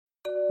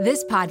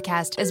This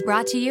podcast is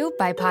brought to you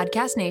by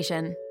Podcast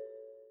Nation.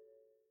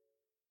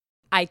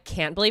 I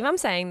can't believe I'm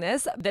saying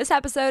this. This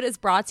episode is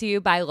brought to you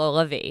by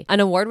LolaVie,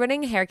 an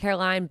award-winning hair care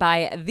line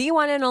by the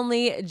one and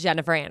only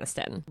Jennifer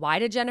Aniston. Why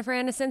did Jennifer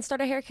Aniston start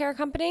a hair care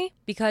company?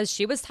 Because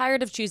she was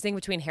tired of choosing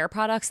between hair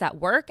products that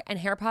work and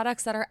hair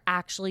products that are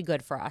actually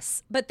good for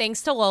us. But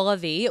thanks to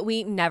LolaVie,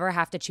 we never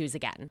have to choose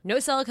again. No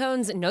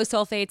silicones, no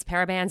sulfates,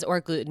 parabens,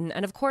 or gluten,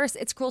 and of course,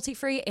 it's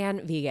cruelty-free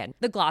and vegan.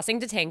 The Glossing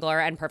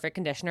Detangler and Perfect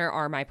Conditioner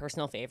are my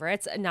personal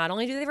favorites. Not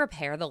only do they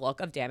repair the look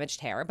of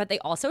damaged hair, but they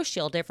also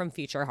shield it from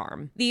future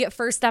harm. The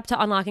first step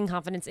to unlocking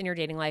confidence in your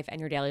dating life and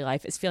your daily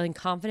life is feeling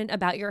confident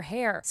about your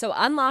hair. So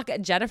unlock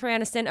Jennifer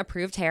Aniston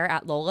approved hair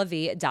at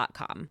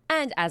LolaVie.com.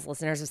 And as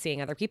listeners of Seeing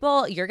Other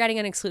People, you're getting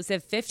an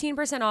exclusive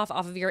 15% off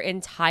of your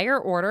entire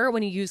order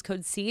when you use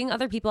code Seeing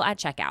Other People at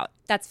checkout.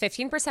 That's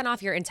 15%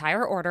 off your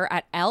entire order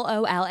at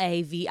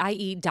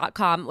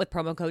LOLAVIE.com with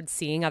promo code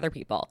Seeing Other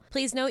People.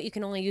 Please note you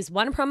can only use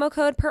one promo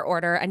code per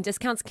order and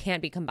discounts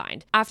can't be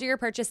combined. After your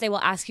purchase, they will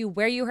ask you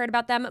where you heard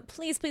about them.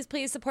 Please, please,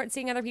 please support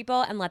Seeing Other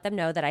People and let them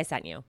know that I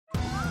sent you.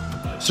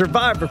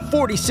 Survivor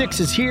 46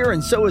 is here,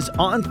 and so is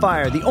On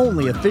Fire, the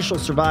only official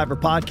Survivor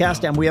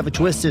podcast, and we have a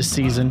twist this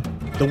season.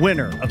 The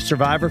winner of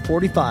Survivor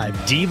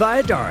 45, Dee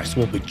Valladares,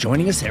 will be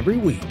joining us every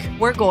week.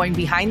 We're going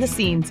behind the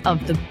scenes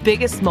of the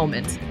biggest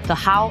moments, the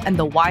how and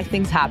the why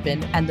things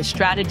happen, and the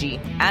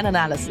strategy and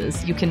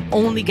analysis you can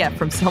only get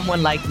from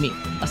someone like me,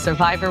 a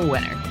Survivor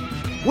winner.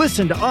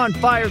 Listen to On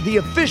Fire, the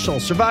official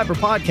Survivor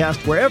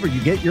podcast, wherever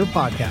you get your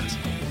podcasts.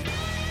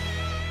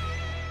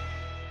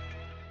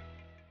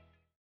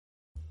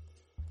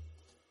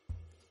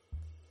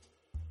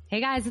 Hey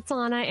guys, it's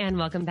Alana and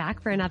welcome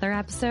back for another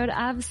episode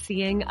of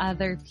Seeing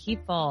Other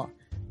People.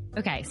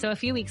 Okay, so a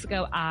few weeks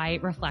ago, I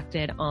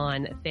reflected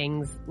on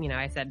things,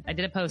 I said I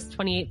did a post,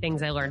 28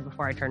 things I learned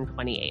before I turned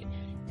 28.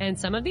 And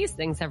some of these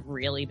things have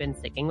really been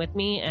sticking with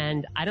me.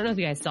 And I don't know if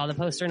you guys saw the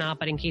post or not,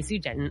 but in case you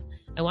didn't,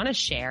 I want to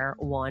share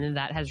one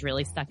that has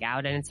really stuck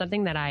out. And it's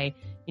something that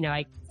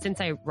since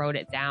I wrote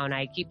it down,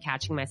 I keep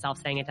catching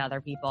myself saying it to other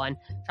people. And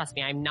trust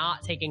me, I'm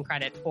not taking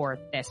credit for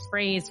this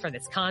phrase, for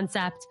this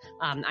concept.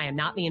 I am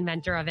not the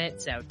inventor of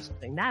it. So just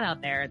putting that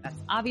out there,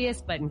 that's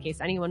obvious. But in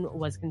case anyone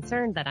was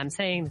concerned that I'm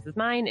saying this is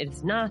mine, it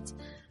is not.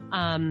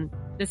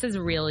 This has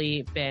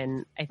really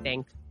been, I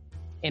think,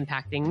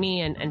 impacting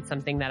me and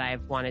something that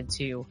I've wanted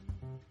to,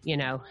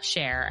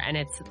 share. And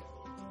it's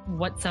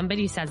what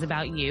somebody says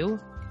about you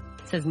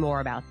says more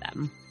about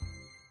them.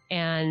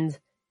 And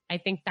I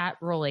think that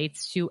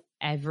relates to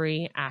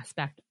every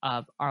aspect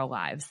of our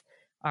lives,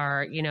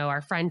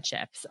 our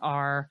friendships,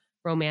 our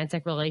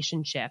romantic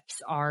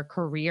relationships, our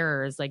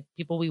careers, like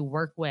people we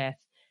work with,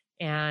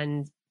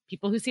 and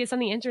people who see us on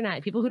the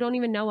internet, people who don't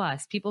even know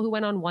us, people who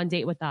went on one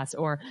date with us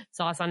or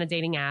saw us on a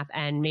dating app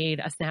and made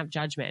a snap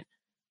judgment.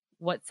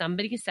 What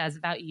somebody says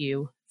about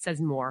you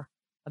says more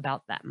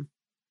about them.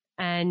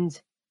 And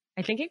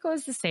I think it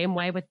goes the same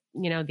way with,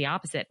 the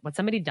opposite. What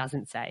somebody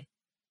doesn't say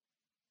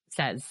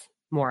says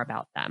more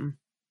about them.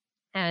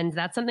 And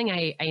that's something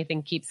I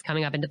think keeps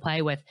coming up into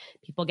play with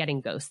people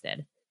getting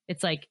ghosted.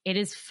 It's like, it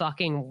is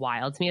fucking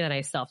wild to me that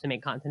I still have to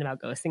make content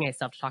about ghosting. I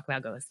still have to talk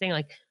about ghosting.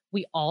 Like,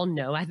 we all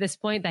know at this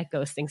point that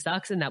ghosting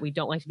sucks and that we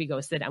don't like to be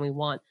ghosted, and we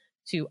want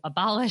to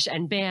abolish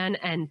and ban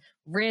and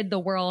rid the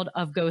world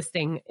of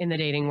ghosting in the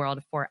dating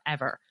world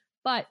forever.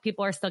 But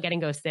people are still getting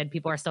ghosted.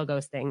 People are still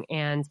ghosting.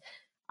 And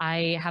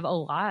I have a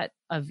lot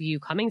of you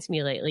coming to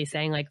me lately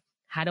saying, like,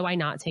 how do I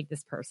not take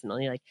this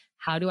personally? Like,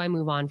 how do I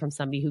move on from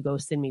somebody who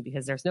ghosted me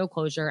because there's no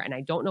closure and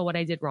I don't know what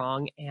I did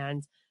wrong?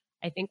 And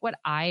I think what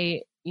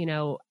I,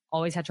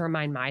 always had to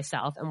remind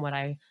myself, and what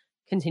I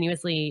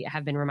continuously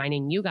have been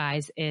reminding you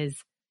guys,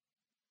 is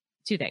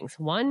two things.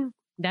 One,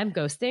 them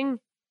ghosting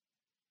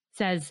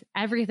says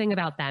everything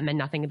about them and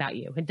nothing about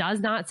you. It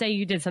does not say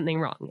you did something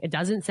wrong. It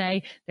doesn't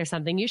say there's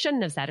something you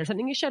shouldn't have said or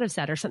something you should have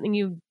said or something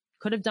you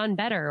could have done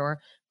better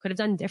or could have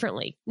done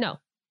differently. No,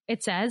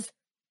 it says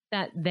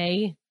that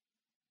they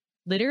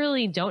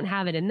literally don't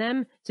have it in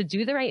them to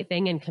do the right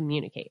thing and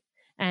communicate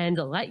and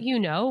let you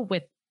know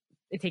with,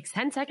 it takes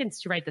 10 seconds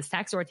to write this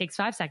text, or it takes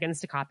 5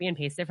 seconds to copy and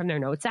paste it from their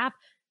notes app,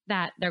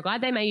 that they're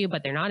glad they met you,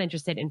 but they're not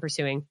interested in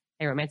pursuing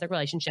a romantic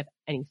relationship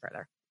any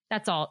further.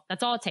 That's all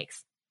it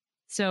takes.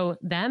 So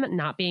them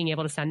not being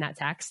able to send that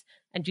text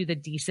and do the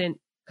decent,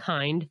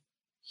 kind,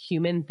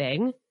 human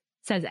thing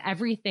says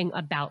everything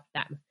about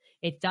them.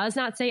 It does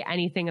not say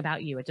anything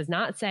about you. It does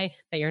not say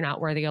that you're not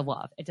worthy of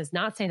love. It does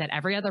not say that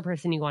every other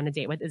person you go on a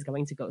date with is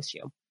going to ghost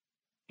you.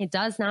 It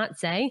does not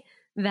say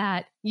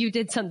that you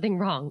did something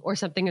wrong or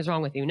something is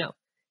wrong with you. No,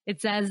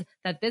 it says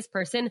that this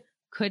person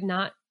could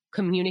not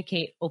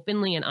communicate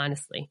openly and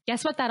honestly.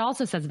 Guess what that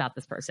also says about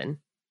this person?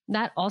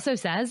 That also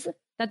says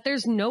that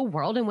there's no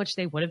world in which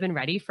they would have been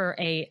ready for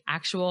a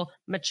actual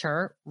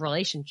mature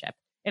relationship.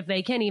 If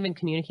they can't even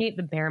communicate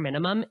the bare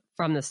minimum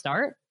from the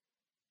start,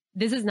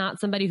 this is not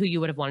somebody who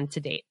you would have wanted to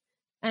date.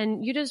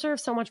 And you deserve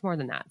so much more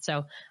than that.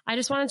 So I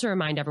just wanted to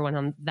remind everyone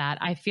on that.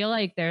 I feel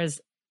like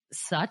there's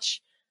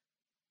such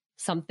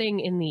something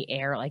in the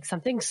air, like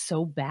something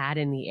so bad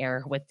in the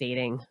air with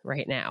dating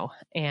right now.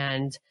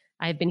 And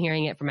I've been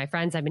hearing it from my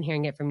friends. I've been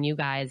hearing it from you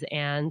guys,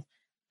 and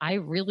I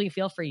really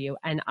feel for you.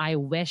 And I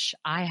wish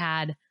I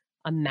had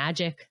a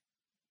magic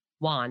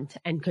wand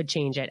and could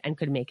change it and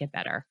could make it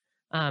better.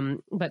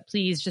 But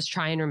please just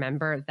try and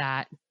remember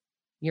that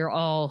you're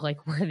all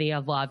like worthy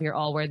of love. You're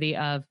all worthy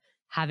of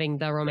having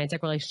the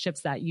romantic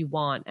relationships that you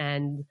want,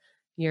 and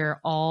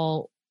you're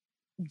all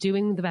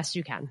doing the best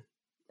you can.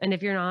 And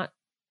if you're not,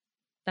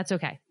 that's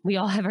okay. We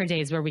all have our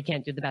days where we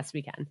can't do the best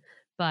we can,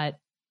 but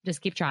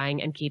just keep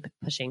trying and keep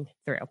pushing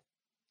through.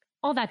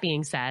 All that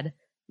being said,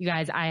 you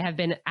guys, I have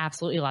been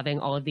absolutely loving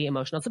all of the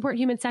emotional support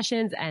human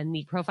sessions and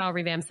the profile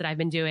revamps that I've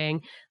been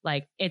doing.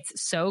 Like,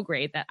 it's so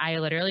great that I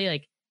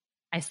literally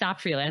I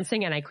stopped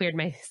freelancing and I cleared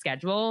my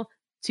schedule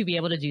to be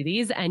able to do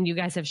these, and you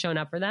guys have shown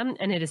up for them.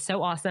 And it is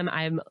so awesome.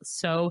 I'm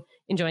so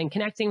enjoying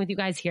connecting with you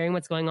guys, hearing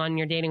what's going on in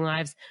your dating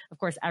lives. Of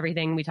course,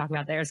 everything we talk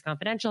about there is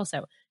confidential,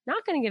 so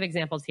not going to give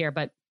examples here,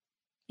 but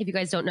if you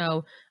guys don't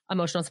know,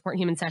 emotional support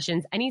human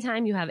sessions,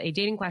 anytime you have a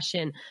dating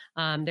question,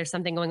 there's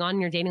something going on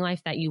in your dating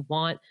life that you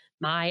want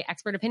my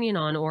expert opinion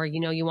on, or,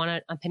 you want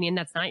an opinion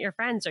that's not your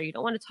friends, or you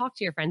don't want to talk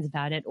to your friends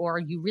about it, or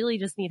you really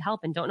just need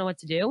help and don't know what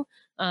to do,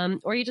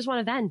 or you just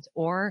want to vent,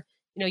 or,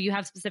 you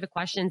have specific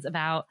questions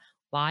about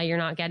why you're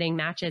not getting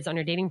matches on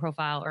your dating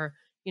profile, or,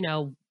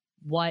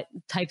 what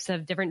types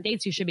of different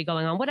dates you should be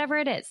going on, whatever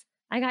it is,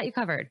 I got you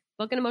covered.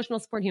 Book an emotional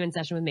support human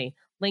session with me.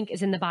 Link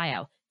is in the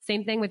bio.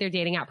 Same thing with your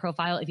dating app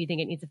profile. If you think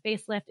it needs a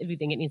facelift, if you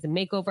think it needs a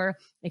makeover,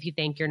 if you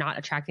think you're not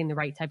attracting the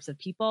right types of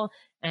people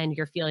and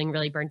you're feeling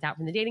really burnt out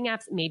from the dating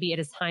apps, maybe it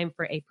is time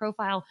for a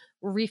profile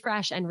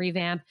refresh and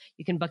revamp.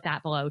 You can book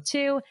that below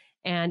too.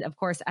 And of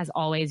course, as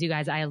always, you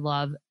guys, I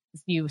love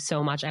you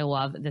so much. I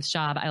love this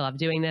job. I love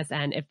doing this.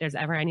 And if there's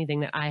ever anything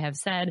that I have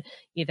said,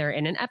 either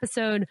in an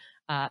episode,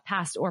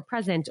 past or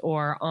present,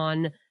 or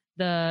on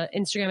the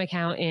Instagram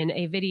account, in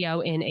a video,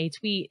 in a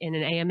tweet, in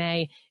an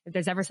AMA, if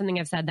there's ever something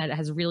I've said that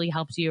has really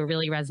helped you or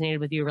really resonated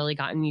with you, really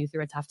gotten you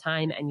through a tough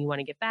time and you want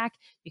to get back,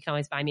 you can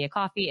always buy me a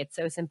coffee. It's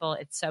so simple.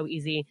 It's so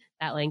easy.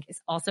 That link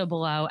is also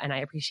below, and I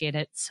appreciate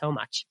it so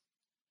much.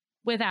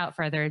 Without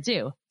further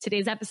ado,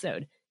 today's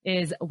episode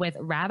is with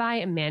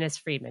Rabbi Manis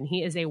Friedman.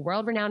 He is a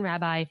world-renowned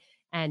rabbi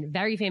and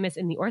very famous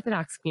in the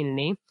Orthodox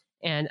community.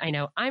 And I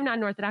know I'm not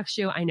an Orthodox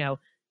Jew. I know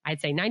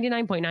I'd say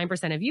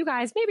 99.9% of you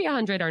guys, maybe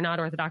 100 are not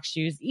Orthodox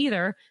Jews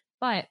either,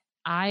 but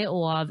I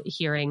love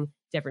hearing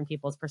different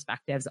people's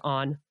perspectives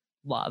on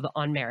love,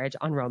 on marriage,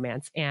 on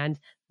romance. And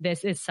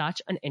this is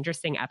such an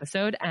interesting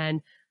episode.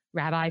 And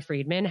Rabbi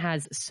Friedman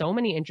has so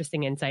many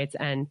interesting insights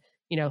and,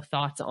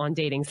 thoughts on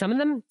dating. Some of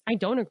them I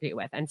don't agree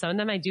with, and some of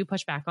them I do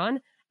push back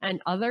on,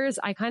 and others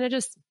I kind of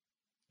just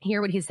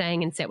hear what he's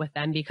saying and sit with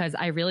them, because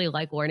I really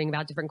like learning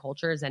about different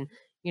cultures and,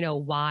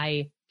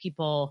 why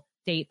people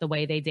date the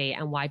way they date,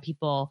 and why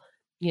people,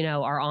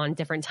 are on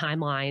different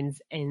timelines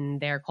in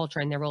their culture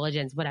and their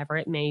religions, whatever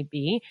it may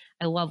be.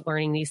 I love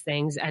learning these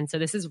things. And so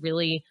this is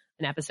really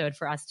an episode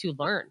for us to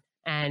learn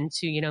and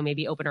to,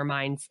 maybe open our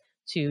minds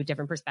to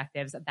different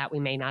perspectives that we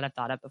may not have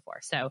thought of before.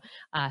 So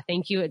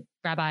thank you,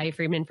 Rabbi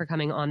Friedman, for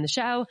coming on the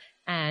show,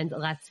 and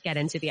let's get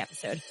into the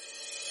episode.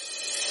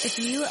 If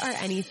you are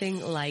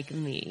anything like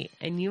me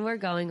and you are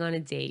going on a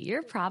date,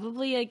 you're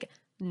probably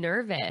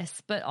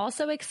nervous, but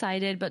also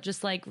excited, but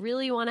just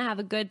really want to have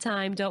a good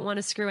time, don't want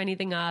to screw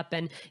anything up.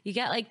 And you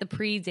get the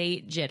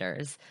pre-date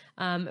jitters.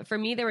 For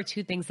me, there were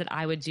two things that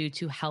I would do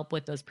to help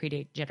with those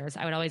pre-date jitters.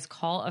 I would always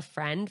call a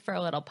friend for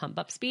a little pump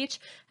up speech.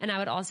 And I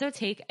would also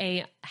take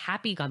a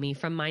happy gummy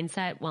from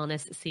Mindset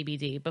Wellness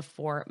CBD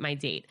before my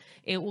date.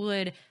 It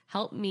would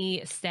help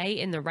me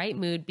stay in the right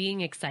mood, being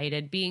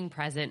excited, being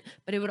present,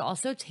 but it would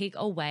also take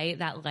away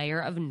that layer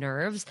of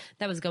nerves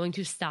that was going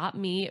to stop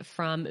me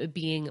from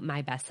being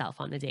my best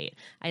self on the date.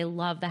 I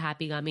love the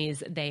happy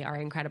gummies. They are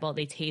incredible.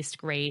 They taste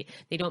great.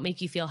 They don't make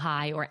you feel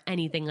high or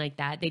anything like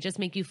that. They just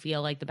make you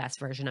feel like the best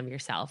version of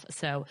yourself.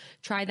 So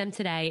try them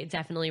today.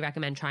 Definitely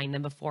recommend trying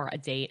them before a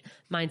date.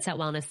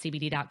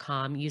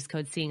 MindsetWellnessCBD.com. Use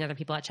code Seeing Other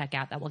People at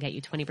checkout. That will get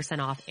you 20%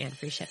 off and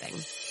free shipping.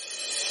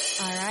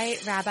 All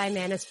right, Rabbi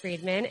Manis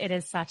Friedman, it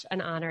is such an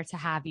honor to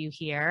have you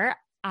here.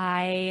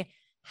 I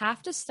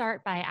have to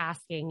start by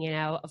asking,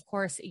 of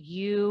course,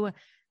 you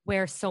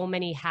wear so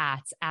many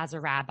hats as a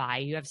rabbi.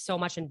 You have so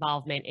much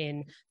involvement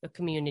in the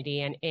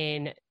community and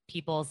in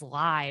people's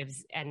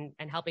lives and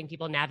helping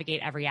people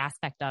navigate every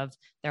aspect of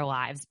their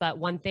lives. But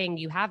one thing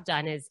you have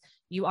done is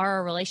you are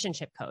a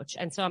relationship coach.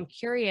 And so I'm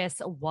curious,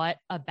 what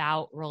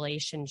about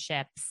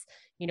relationships,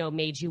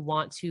 made you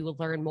want to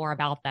learn more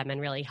about them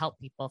and really help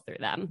people through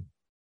them?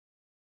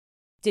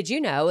 Did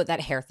you know that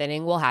hair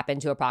thinning will happen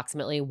to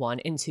approximately 1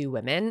 in 2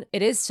 women?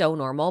 It is so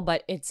normal,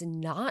 but it's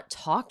not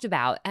talked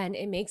about, and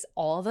it makes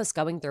all of us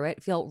going through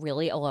it feel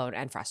really alone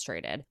and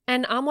frustrated.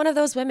 And I'm one of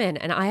those women,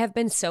 and I have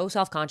been so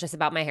self-conscious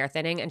about my hair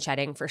thinning and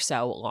shedding for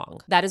so long.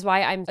 That is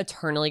why I'm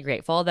eternally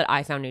grateful that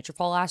I found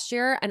Nutrafol last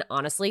year, and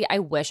honestly, I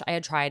wish I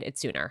had tried it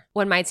sooner.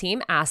 When my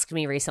team asked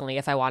me recently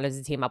if I wanted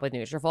to team up with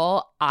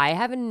Nutrafol, I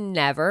have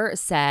never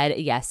said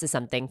yes to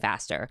something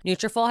faster.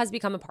 Nutrafol has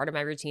become a part of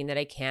my routine that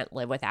I can't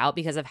live without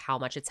because of how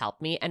much it's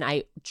helped me, and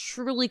I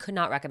truly could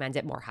not recommend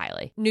it more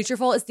highly.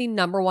 Nutrafol is the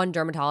 #1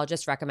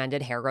 dermatologist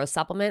recommended hair growth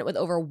supplement, with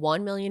over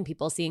 1 million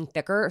people seeing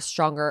thicker,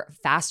 stronger,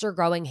 faster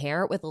growing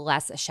hair with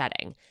less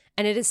shedding.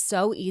 And it is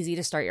so easy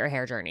to start your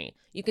hair journey.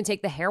 You can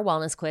take the hair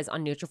wellness quiz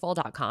on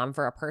Nutrafol.com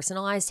for a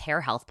personalized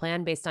hair health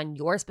plan based on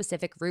your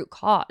specific root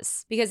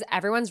cause. Because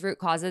everyone's root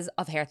causes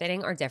of hair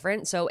thinning are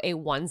different, so a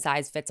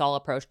one-size-fits-all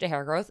approach to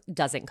hair growth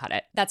doesn't cut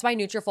it. That's why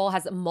Nutrafol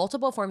has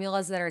multiple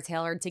formulas that are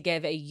tailored to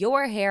give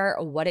your hair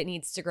what it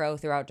needs to grow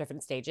throughout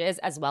different stages,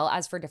 as well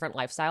as for different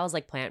lifestyles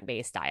like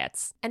plant-based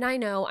diets. And I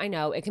know,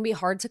 it can be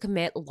hard to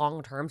commit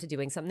long-term to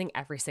doing something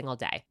every single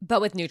day.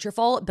 But with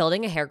Nutrafol,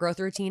 building a hair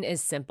growth routine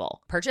is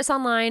simple. Purchase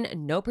online,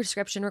 no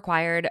prescription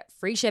required,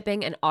 free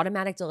shipping, and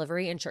automatic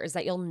delivery ensures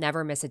that you'll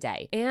never miss a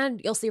day. And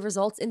you'll see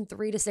results in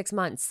 3 to 6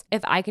 months.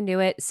 If I can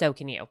do it, so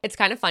can you. It's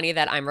kind of funny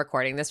that I'm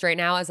recording this right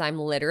now as I'm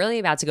literally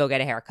about to go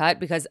get a haircut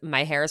because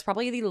my hair is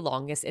probably the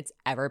longest it's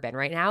ever been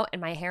right now, and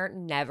my hair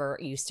never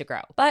used to grow.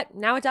 But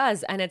now it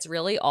does, and it's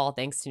really all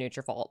thanks to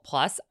Nutrafol.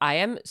 Plus, I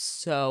am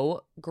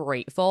so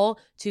grateful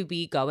to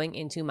be going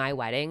into my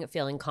wedding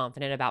feeling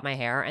confident about my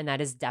hair, and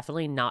that is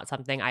definitely not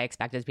something I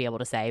expected to be able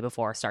to say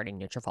before starting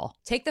Nutrafol.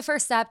 Take the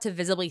first step to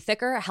visibly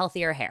thicker,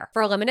 healthier hair.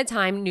 For a limited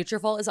time,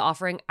 Nutrafol is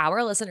offering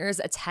our listeners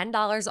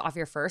 $10 off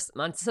your first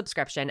month's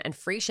subscription and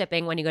free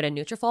shipping when you go to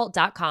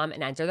Nutrafol.com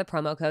and enter the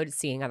promo code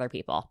Seeing Other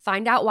People.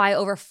 Find out why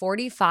over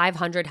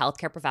 4,500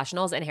 healthcare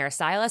professionals and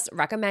hairstylists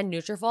recommend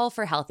Nutrafol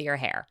for healthier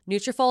hair.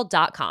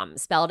 Nutrafol.com,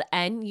 spelled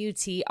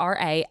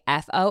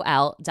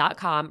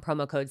Nutrafol.com,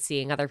 promo code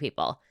Seeing Other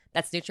People.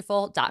 That's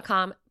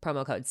Nutrafol.com,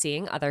 promo code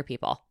Seeing Other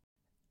People.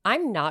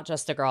 I'm not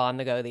just a girl on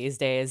the go these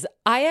days.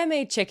 I am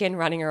a chicken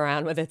running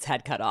around with its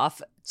head cut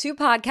off. 2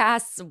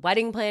 podcasts,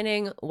 wedding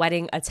planning,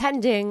 wedding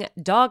attending,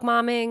 dog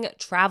momming,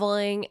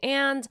 traveling,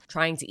 and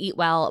trying to eat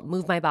well,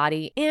 move my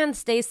body, and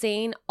stay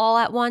sane all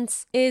at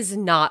once is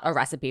not a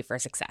recipe for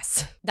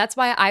success. That's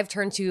why I've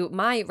turned to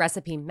my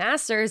recipe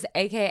masters,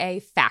 aka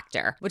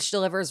Factor, which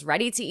delivers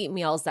ready-to-eat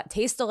meals that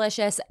taste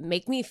delicious,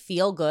 make me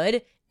feel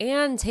good,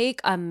 and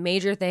take a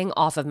major thing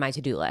off of my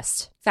to-do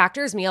list.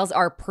 Factor's meals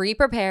are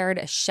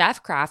pre-prepared,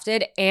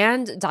 chef-crafted,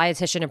 and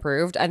dietitian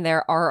approved, and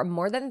there are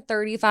more than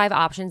 35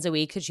 options a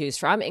week to choose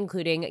from,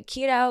 including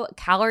keto,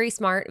 calorie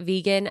smart,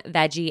 vegan,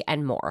 veggie,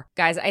 and more.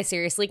 Guys, I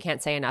seriously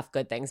can't say enough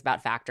good things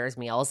about Factor's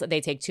meals.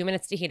 They take 2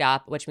 minutes to heat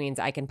up, which means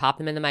I can pop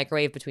them in the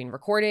microwave between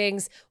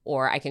recordings,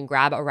 or I can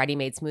grab a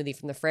ready-made smoothie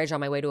from the fridge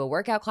on my way to a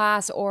workout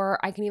class, or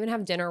I can even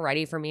have dinner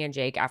ready for me and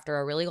Jake after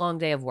a really long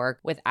day of work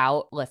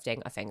without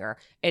lifting a finger.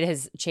 It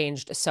has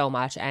changed so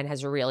much and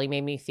has really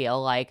made me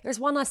feel like there's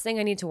one less thing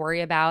I need to worry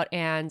about,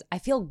 and I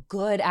feel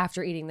good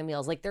after eating the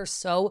meals. Like, they're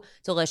so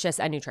delicious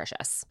and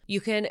nutritious.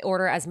 You can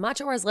order as much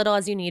or as little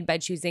as you need by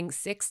choosing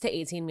 6 to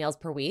 18 meals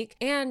per week,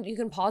 and you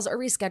can pause or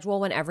reschedule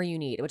whenever you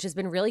need, which has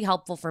been really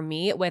helpful for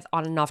me with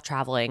on and off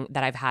traveling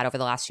that I've had over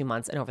the last few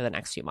months and over the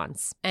next few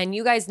months. And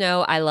you guys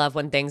know I love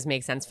when things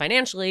make sense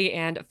financially,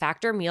 and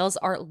Factor meals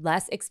are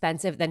less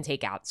expensive than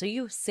takeout, so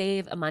you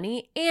save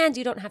money and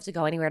you don't have to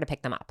go anywhere to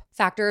pick them up.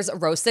 Factor's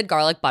roasted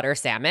garlic butter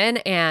salmon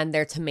and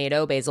their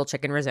tomato basil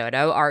chicken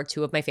risotto are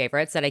 2 of my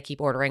favorites that I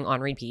keep ordering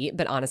on repeat,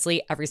 but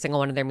honestly, every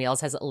single one of their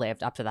meals has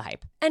lived up to the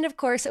hype. And of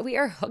course, we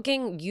are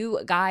hooking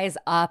you guys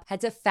up.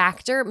 Head to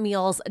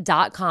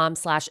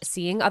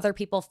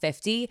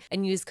factormeals.com/seeingotherpeople50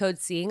 and use code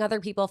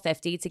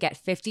seeingotherpeople50 to get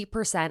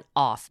 50%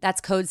 off.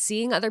 That's code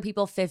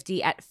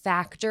seeingotherpeople50 at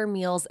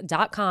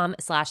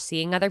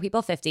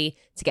factormeals.com/seeingotherpeople50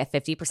 to get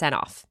 50%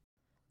 off.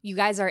 You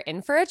guys are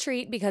in for a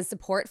treat because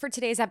support for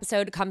today's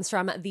episode comes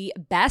from the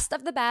best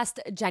of the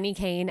best, Jenni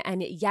Kayne.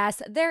 And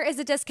yes, there is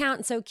a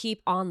discount, so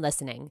keep on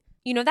listening.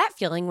 You know that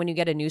feeling when you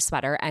get a new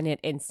sweater and it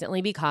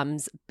instantly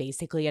becomes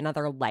basically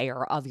another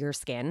layer of your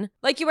skin?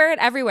 Like you wear it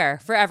everywhere,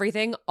 for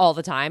everything, all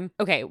the time.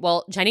 Okay,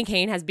 well, Jenni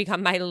Kayne has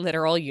become my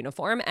literal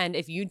uniform. And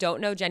if you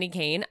don't know Jenni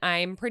Kayne,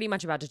 I'm pretty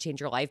much about to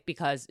change your life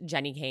because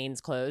Jenni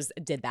Kayne's clothes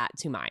did that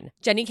to mine.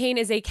 Jenni Kayne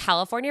is a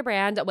California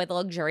brand with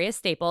luxurious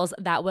staples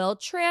that will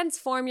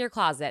transform your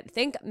closet.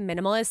 Think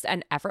minimalist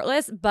and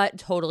effortless, but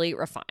totally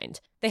refined.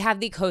 They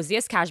have the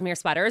coziest cashmere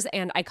sweaters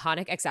and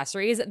iconic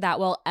accessories that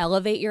will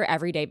elevate your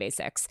everyday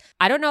basics.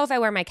 I don't know if I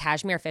wear my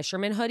cashmere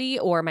fisherman hoodie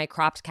or my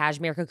cropped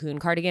cashmere cocoon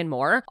cardigan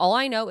more. All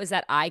I know is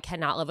that I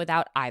cannot live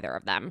without either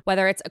of them.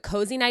 Whether it's a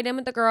cozy night in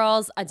with the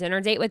girls, a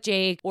dinner date with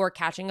Jake, or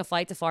catching a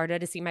flight to Florida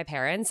to see my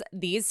parents,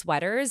 these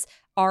sweaters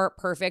are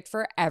perfect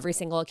for every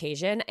single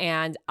occasion.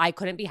 And I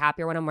couldn't be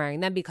happier when I'm wearing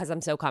them because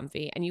I'm so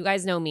comfy. And you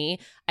guys know me,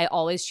 I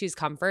always choose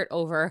comfort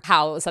over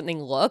how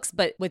something looks.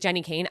 But with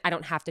Jenni Kayne, I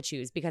don't have to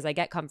choose because I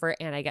get comfort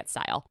and I get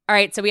style. All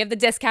right, so we have the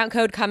discount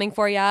code coming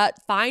for you.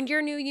 Find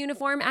your new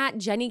uniform at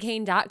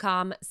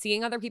jennikayne.com.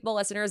 Seeing Other People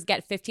listeners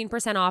get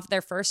 15% off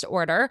their first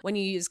order when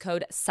you use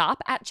code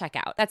SOP at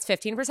checkout. That's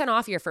 15%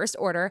 off your first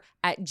order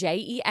at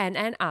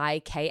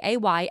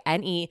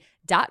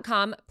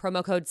jennikayne.com,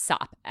 promo code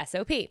SOP,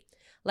 S-O-P.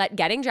 Let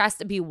getting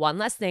dressed be one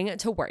less thing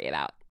to worry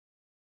about.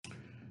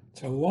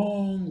 It's a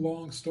long,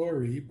 long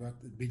story, but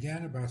it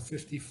began about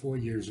 54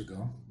 years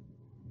ago.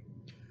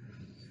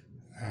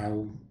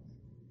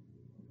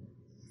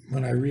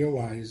 When I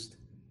realized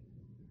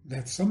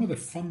that some of the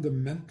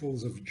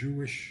fundamentals of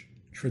Jewish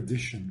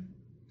tradition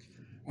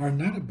are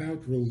not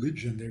about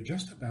religion, they're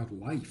just about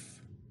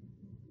life.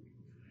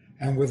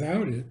 And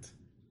without it,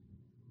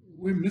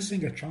 we're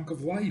missing a chunk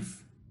of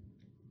life.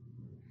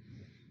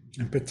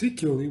 And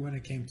particularly when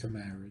it came to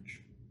marriage.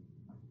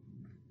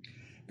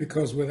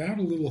 Because without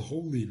a little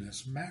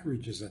holiness,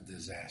 marriage is a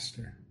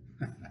disaster.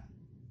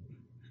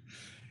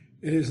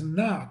 It is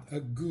not a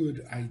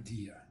good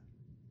idea.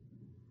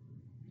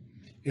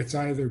 It's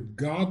either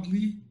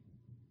godly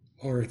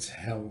or it's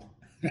hell.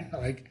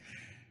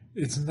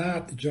 It's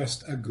not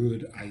just a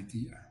good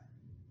idea.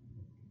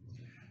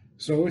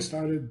 So I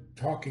started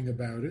talking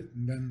about it,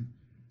 and then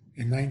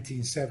in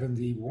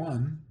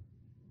 1971,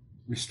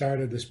 we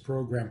started this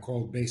program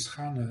called Beis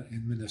Chana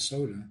in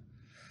Minnesota,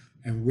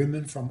 and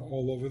women from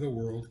all over the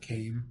world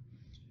came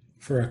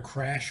for a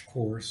crash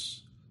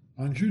course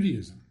on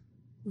Judaism.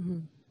 Mm-hmm.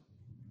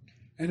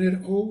 And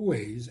it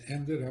always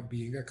ended up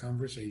being a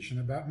conversation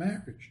about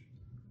marriage,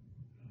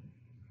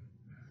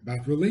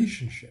 about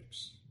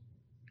relationships,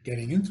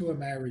 getting into a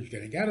marriage,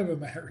 getting out of a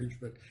marriage,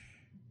 but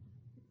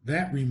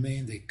that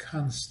remained a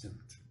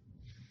constant.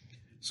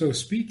 So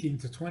speaking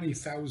to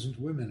 20,000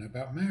 women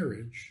about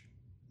marriage,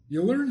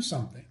 you learn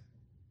something.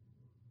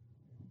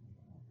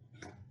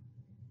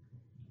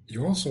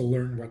 You also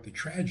learn what the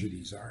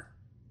tragedies are.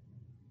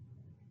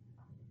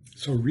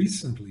 So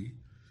recently,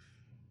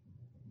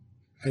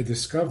 I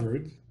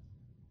discovered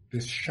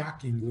this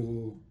shocking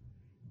little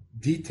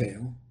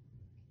detail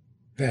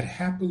that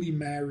happily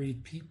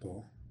married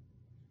people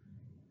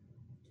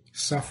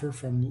suffer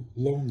from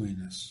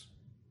loneliness.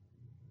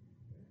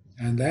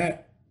 And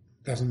that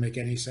doesn't make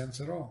any sense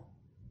at all.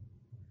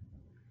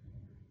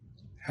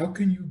 How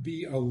can you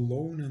be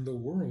alone in the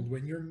world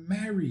when you're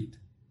married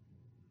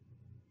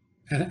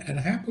and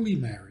happily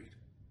married?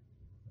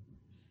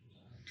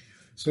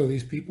 So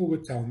these people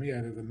would tell me,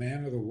 either the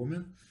man or the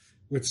woman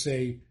would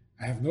say,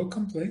 I have no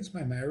complaints,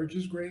 my marriage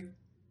is great,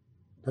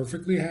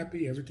 perfectly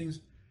happy,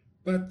 everything's,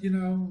 but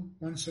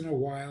once in a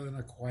while in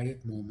a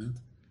quiet moment,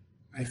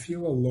 I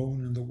feel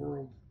alone in the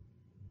world.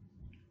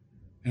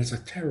 And it's a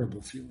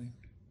terrible feeling.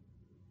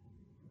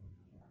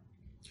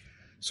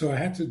 So I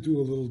had to do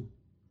a little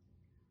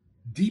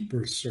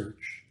deeper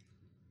search.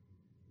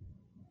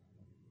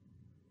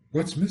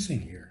 What's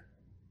missing here?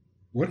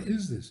 What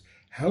is this?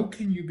 How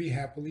can you be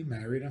happily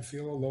married and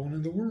feel alone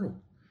in the world?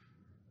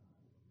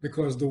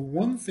 Because the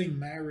one thing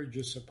marriage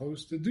is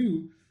supposed to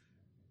do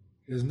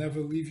is never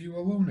leave you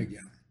alone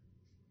again.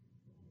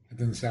 It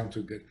doesn't sound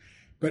too good,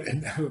 but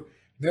it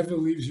never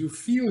leaves you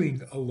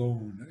feeling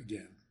alone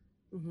again.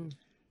 Mm-hmm.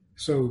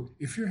 So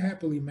if you're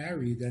happily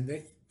married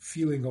and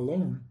feeling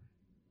alone,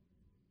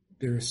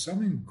 there is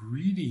some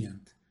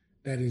ingredient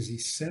that is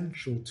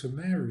essential to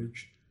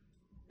marriage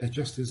that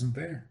just isn't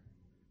there.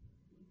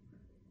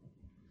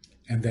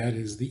 And that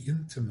is the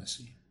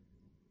intimacy.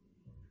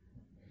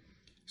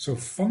 So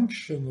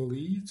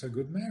functionally, it's a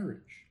good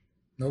marriage.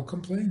 No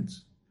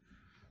complaints.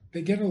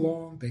 They get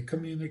along, they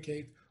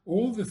communicate.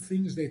 All the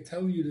things they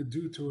tell you to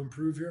do to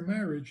improve your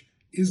marriage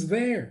is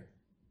there.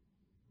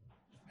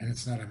 And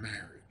it's not a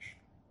marriage.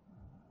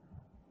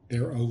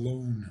 They're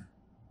alone.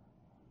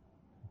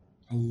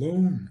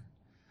 Alone.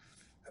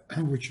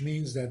 Which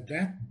means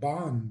that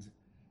bond,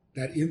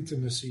 that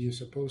intimacy is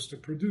supposed to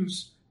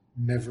produce,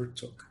 never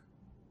took.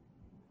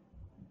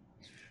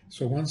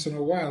 So once in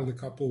a while, the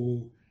couple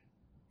will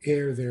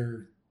air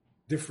their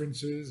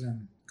differences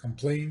and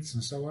complaints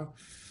and so on,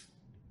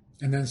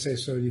 and then say,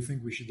 so do you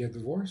think we should get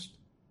divorced?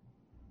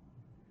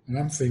 And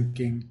I'm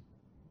thinking,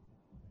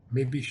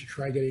 maybe you should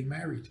try getting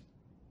married.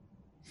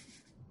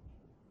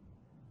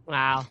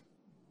 Wow.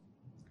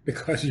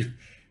 Because you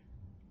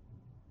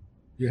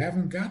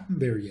haven't gotten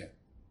there yet.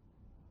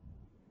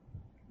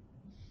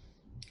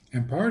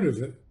 And part of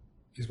it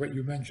is what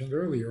you mentioned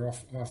earlier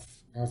off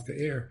the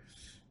air.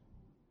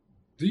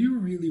 Do you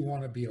really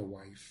want to be a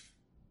wife?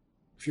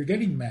 If you're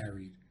getting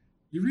married,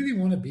 you really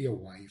want to be a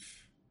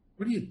wife?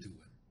 What are you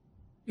doing?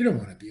 You don't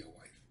want to be a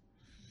wife.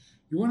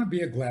 You want to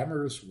be a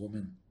glamorous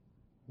woman.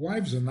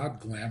 Wives are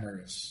not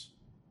glamorous.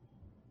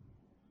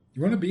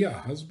 You want to be a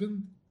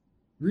husband?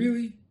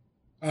 Really?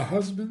 A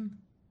husband?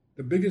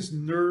 The biggest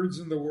nerds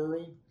in the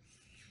world?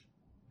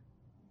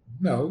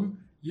 No.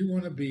 You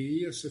want to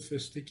be a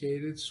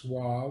sophisticated,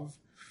 suave,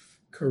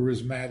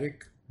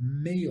 charismatic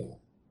male.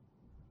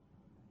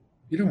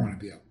 You don't want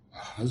to be a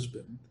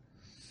husband.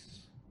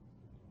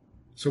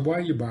 So why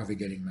you bother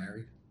getting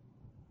married?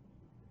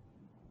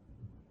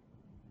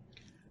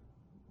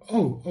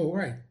 Oh,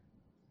 right.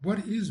 What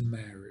is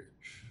marriage?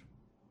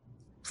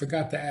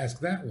 Forgot to ask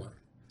that one.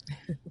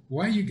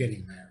 Why are you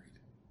getting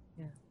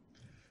married?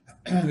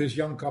 Yeah. This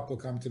young couple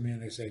come to me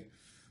and they say,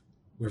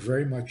 we're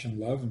very much in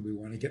love and we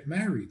want to get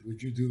married.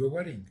 Would you do the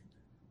wedding?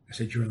 I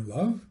said, you're in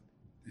love?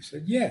 They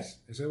said, yes.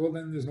 I said, well,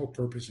 then there's no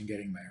purpose in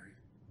getting married.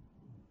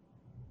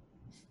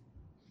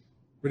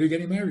 What are you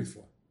getting married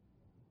for?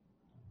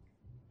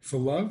 For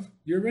love?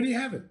 You already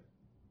have it.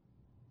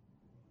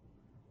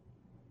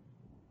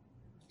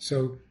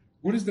 So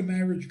what is the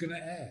marriage going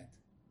to add?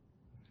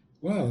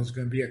 Well, it's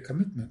going to be a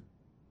commitment.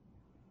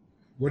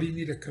 What do you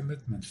need a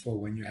commitment for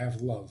when you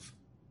have love?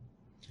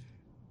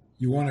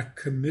 You want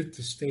to commit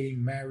to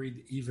staying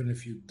married even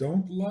if you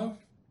don't love?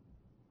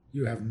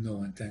 You have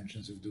no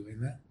intentions of doing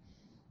that.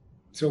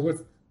 So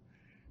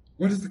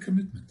what is the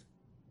commitment?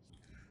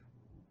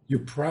 You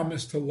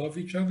promise to love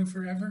each other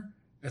forever?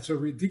 That's a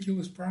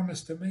ridiculous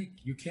promise to make.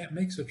 You can't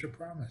make such a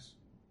promise.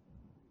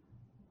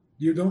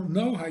 You don't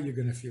know how you're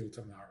going to feel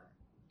tomorrow.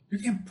 You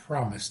can't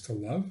promise to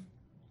love.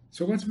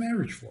 So what's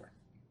marriage for?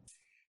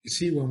 You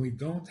see, when we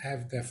don't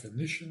have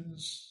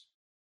definitions,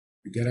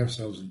 we get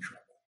ourselves in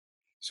trouble.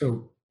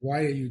 So why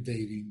are you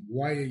dating?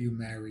 Why are you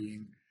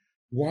marrying?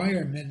 Why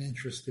are men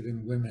interested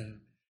in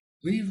women?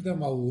 Leave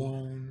them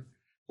alone.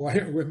 Why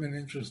are women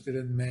interested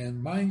in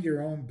men? Mind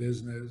your own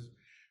business.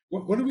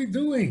 What are we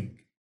doing?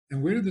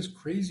 And where did this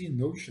crazy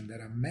notion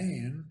that a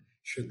man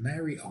should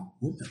marry a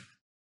woman?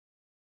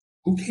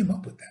 Who came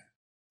up with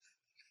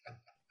that?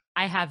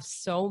 I have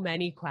so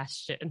many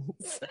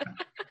questions.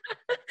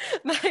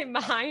 My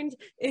mind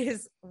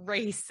is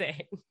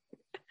racing.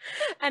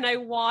 And I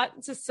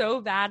want to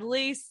so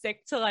badly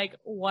stick to like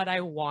what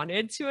I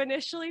wanted to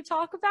initially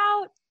talk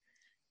about.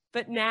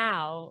 But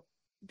now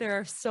there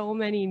are so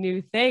many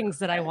new things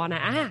that I want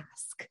to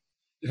ask.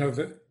 You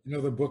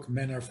know the book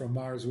Men Are From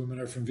Mars, Women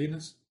Are From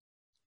Venus?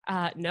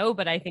 No,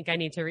 but I think I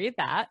need to read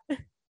that.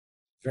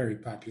 Very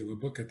popular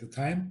book at the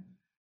time.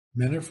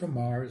 Men Are From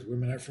Mars,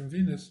 Women Are From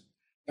Venus.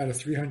 About a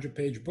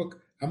 300-page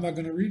book. I'm not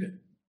going to read it.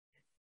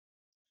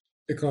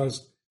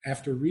 Because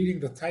after reading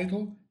the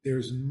title,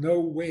 there's no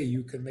way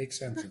you can make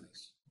sense of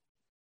this.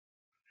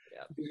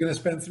 Yeah. You're going to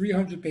spend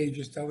 300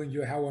 pages telling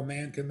you how a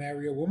man can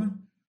marry a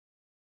woman?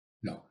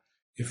 No.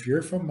 If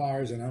you're from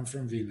Mars and I'm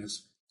from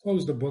Venus,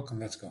 close the book and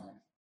let's go home.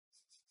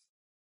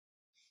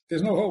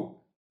 There's no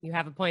hope. You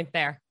have a point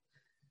there.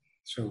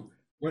 So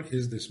what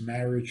is this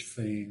marriage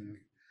thing?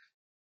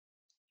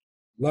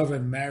 Love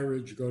and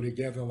marriage go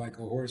together like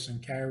a horse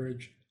and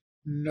carriage?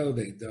 No,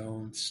 they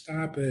don't.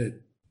 Stop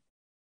it.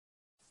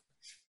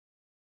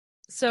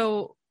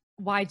 So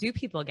why do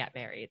people get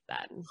married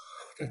then?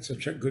 That's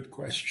such a good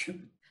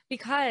question.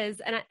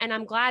 Because, and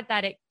I'm glad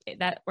that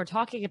that we're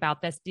talking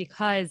about this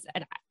because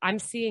I'm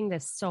seeing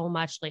this so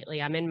much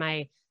lately. I'm in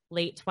my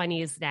late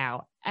 20s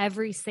now.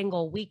 Every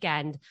single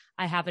weekend,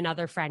 I have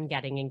another friend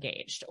getting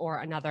engaged or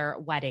another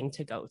wedding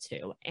to go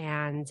to.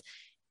 And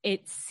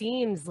it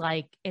seems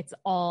like it's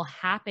all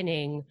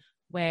happening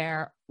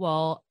where,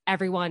 well,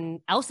 everyone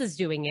else is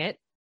doing it.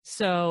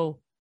 So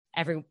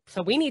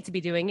we need to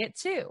be doing it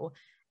too.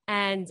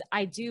 And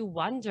I do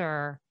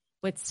wonder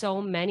with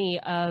so many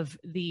of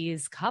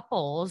these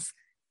couples,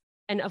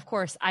 and of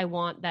course I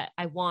want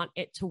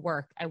it to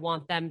work. I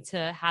want them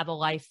to have a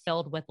life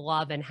filled with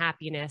love and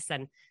happiness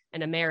and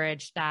a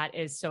marriage that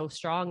is so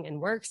strong and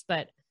works.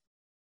 But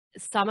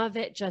some of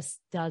it just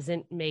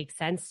doesn't make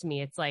sense to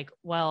me. It's like,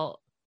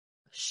 well,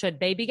 should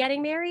they be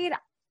getting married?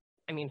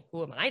 I mean,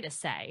 who am I to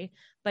say?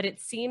 But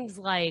it seems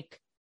like,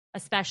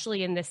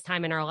 especially in this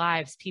time in our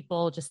lives,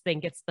 people just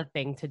think it's the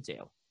thing to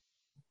do.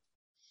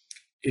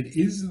 It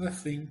is the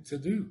thing to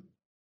do.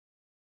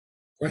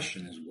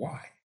 Question is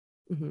why?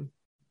 Mm-hmm.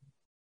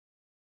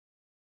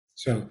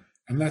 So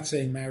I'm not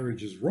saying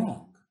marriage is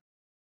wrong.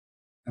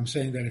 I'm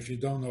saying that if you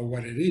don't know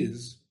what it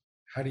is,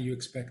 how do you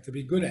expect to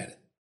be good at it?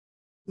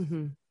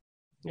 Mm-hmm.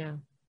 Yeah.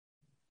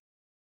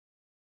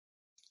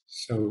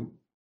 So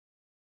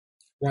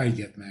why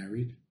get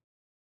married?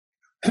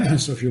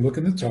 So if you look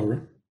in the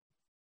Torah,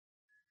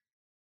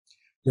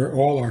 where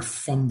all our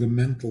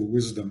fundamental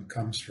wisdom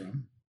comes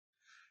from,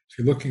 if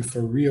you're looking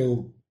for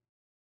real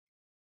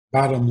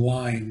bottom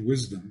line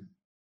wisdom,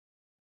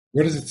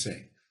 what does it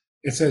say?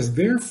 It says,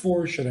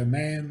 therefore should a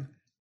man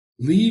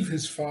leave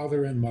his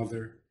father and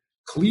mother,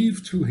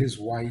 cleave to his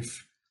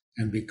wife,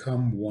 and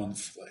become one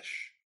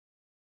flesh.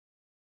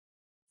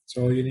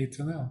 That's all you need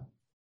to know.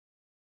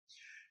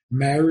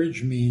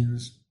 Marriage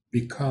means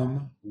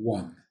become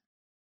one.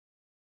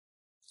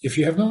 If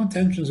you have no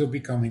intentions of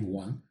becoming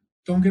one,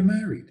 don't get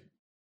married.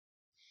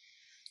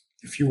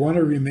 If you want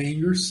to remain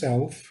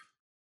yourself,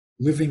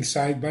 living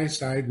side by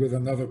side with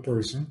another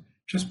person,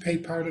 just pay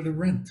part of the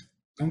rent.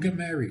 Don't get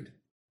married.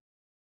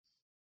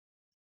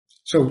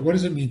 So what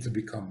does it mean to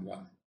become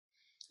one?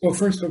 Well,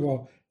 first of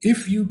all,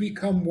 if you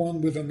become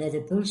one with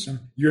another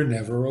person, you're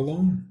never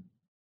alone.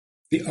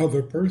 The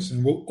other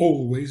person will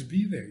always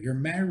be there. You're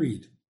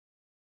married.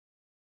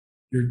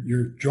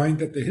 You're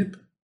joined at the hip.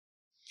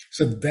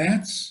 So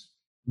that's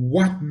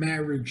what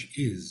marriage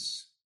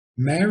is.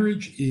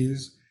 Marriage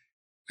is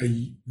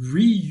a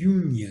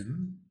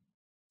reunion.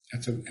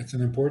 That's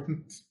an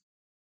important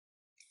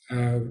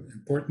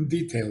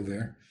detail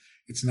there.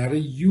 It's not a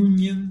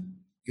union,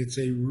 it's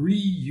a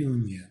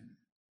reunion,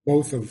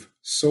 both of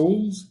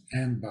souls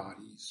and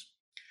bodies.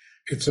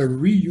 It's a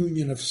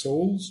reunion of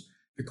souls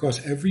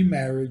because every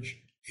marriage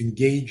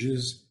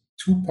engages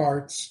two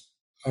parts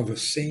of a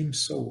same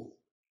soul,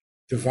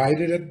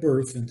 divided at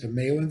birth into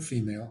male and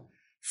female,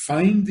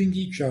 finding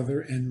each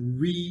other and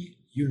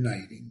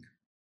reuniting.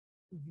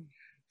 Mm-hmm.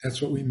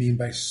 That's what we mean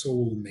by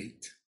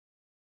soulmate.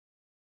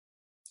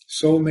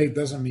 Soulmate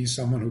doesn't mean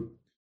someone who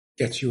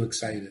gets you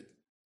excited.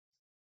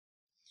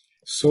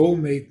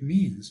 Soulmate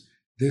means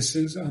this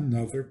is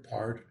another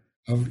part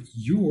of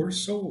your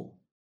soul.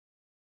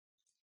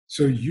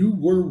 So you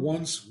were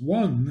once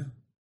one,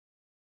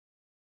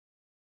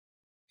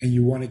 and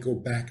you want to go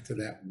back to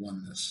that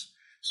oneness.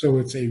 So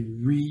it's a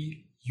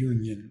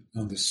reunion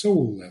on the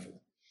soul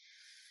level.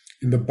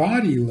 In the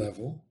body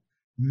level,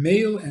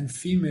 male and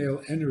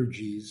female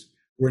energies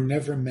were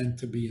never meant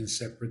to be in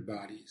separate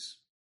bodies.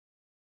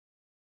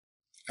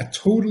 A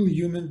total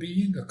human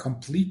being, a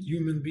complete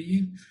human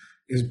being,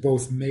 is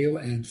both male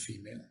and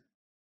female.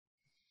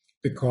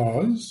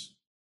 Because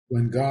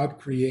when God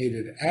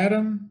created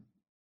Adam,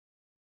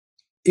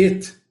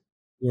 it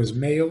was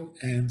male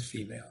and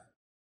female.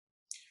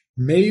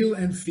 Male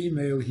and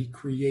female, he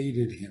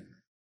created him.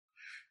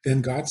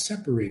 Then God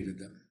separated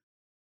them.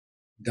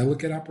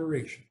 Delicate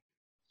operation.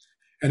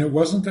 And it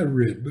wasn't a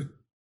rib.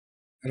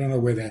 I don't know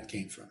where that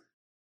came from.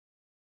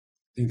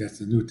 I think that's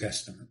the New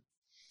Testament.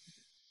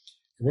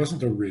 It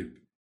wasn't a rib.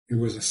 It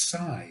was a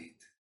side.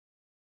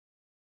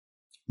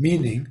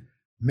 Meaning,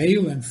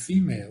 male and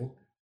female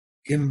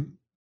in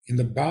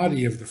the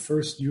body of the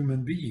first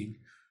human being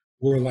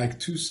were like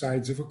two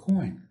sides of a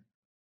coin.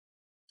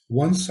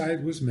 One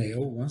side was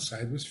male, one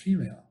side was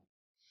female.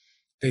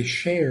 They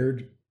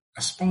shared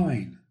a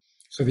spine.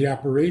 So the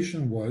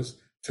operation was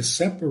to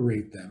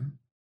separate them,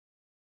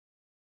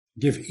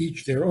 give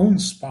each their own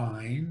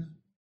spine,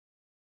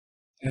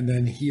 and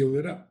then heal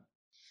it up.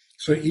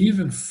 So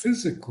even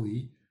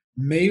physically,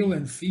 male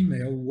and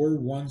female were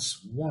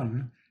once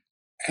one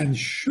and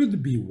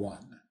should be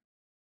one.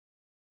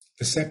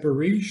 The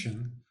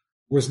separation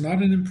was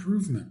not an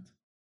improvement.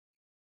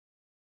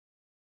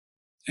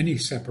 Any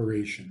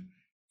separation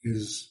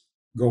is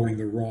going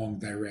the wrong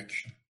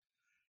direction.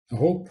 The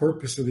whole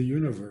purpose of the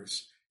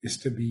universe is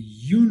to be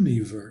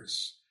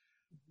universe,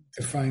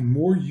 to find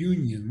more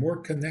union, more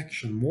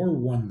connection, more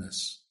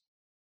oneness.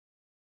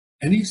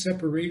 Any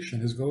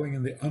separation is going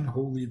in the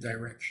unholy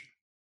direction.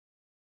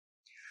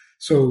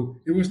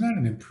 So it was not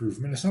an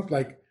improvement. It's not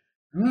like,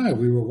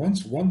 we were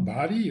once one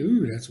body.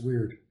 Ooh, that's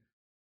weird.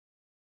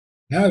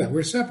 Now that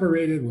we're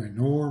separated, we're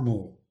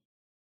normal.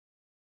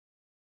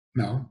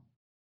 No.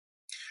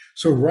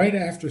 So right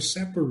after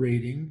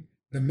separating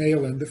the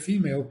male and the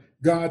female,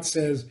 God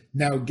says,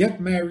 now get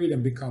married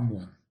and become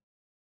one.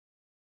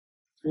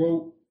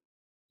 Well,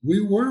 we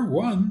were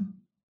one.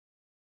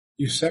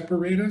 You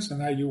separate us and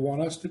now you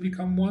want us to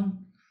become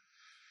one?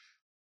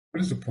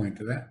 What is the point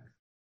of that?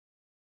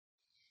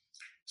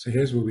 So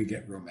here's where we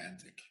get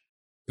romantic.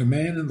 The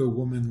man and the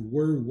woman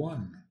were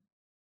one.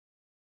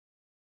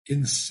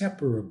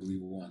 Inseparably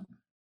one.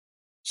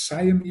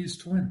 Siamese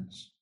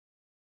twins.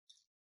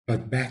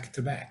 But back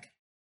to back.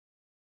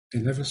 They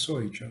never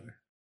saw each other.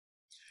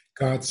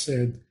 God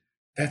said,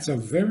 that's a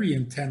very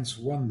intense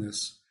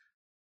oneness,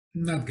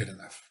 not good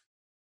enough.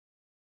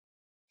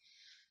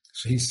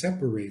 So he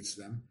separates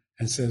them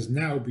and says,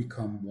 now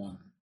become one,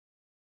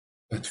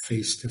 but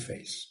face to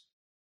face.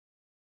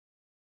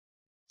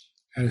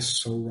 That is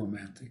so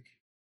romantic.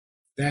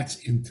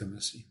 That's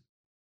intimacy.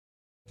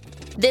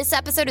 This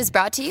episode is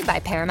brought to you by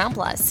Paramount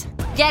Plus.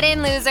 Get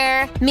in,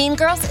 loser! Mean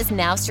Girls is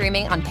now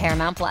streaming on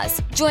Paramount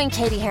Plus. Join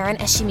Katie Heron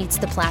as she meets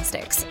the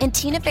plastics in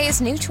Tina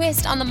Fey's new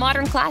twist on the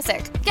modern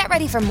classic. Get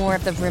ready for more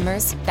of the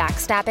rumors,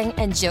 backstabbing,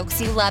 and jokes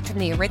you loved from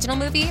the original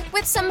movie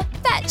with some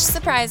fetch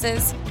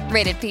surprises.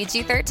 Rated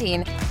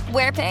PG-13.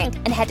 Wear pink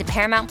and head to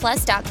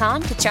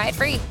ParamountPlus.com to try it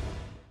free.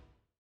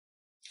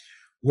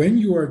 When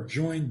you are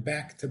joined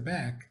back to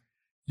back,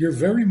 you're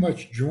very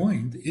much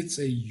joined. It's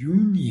a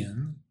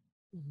union,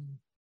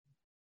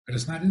 but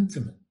it's not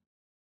intimate.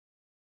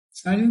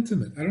 It's not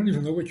intimate. I don't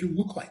even know what you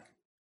look like.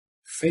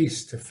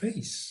 Face to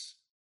face.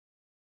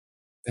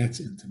 That's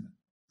intimate.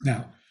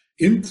 Now,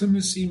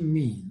 intimacy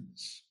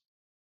means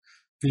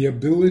the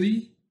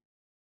ability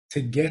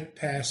to get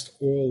past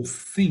all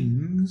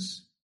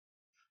things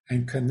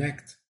and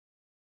connect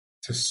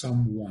to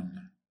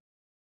someone.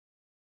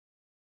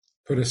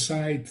 Put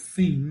aside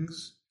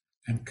things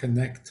and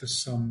connect to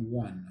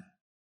someone.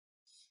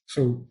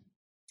 So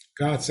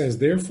God says,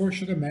 therefore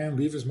should a man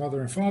leave his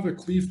mother and father,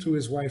 cleave to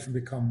his wife, and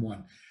become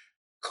one.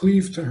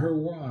 Cleave to her,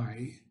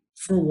 why?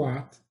 For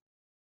what?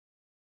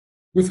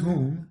 With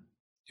whom?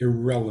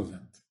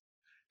 Irrelevant.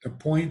 The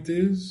point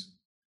is,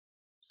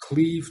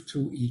 cleave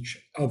to each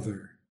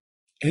other.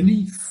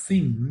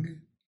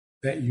 Anything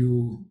that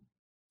you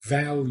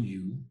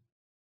value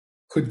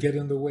could get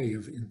in the way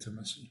of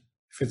intimacy.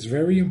 If it's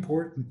very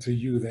important to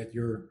you that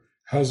your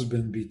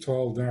husband be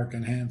tall, dark,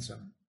 and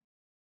handsome,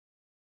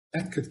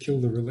 that could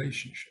kill the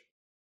relationship.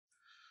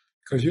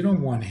 Because you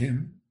don't want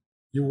him.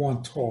 You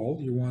want tall,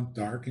 you want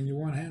dark, and you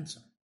want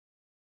handsome.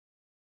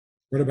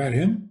 What about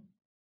him?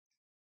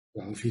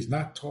 Well, if he's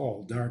not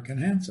tall, dark, and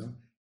handsome,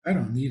 I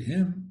don't need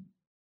him.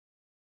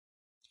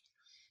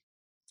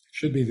 It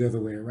should be the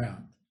other way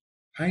around.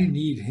 I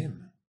need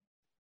him.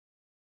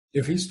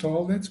 If he's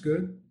tall, that's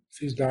good. If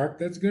he's dark,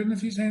 that's good. And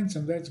if he's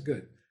handsome, that's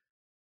good.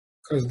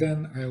 Because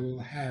then I will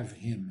have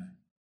him.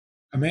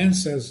 A man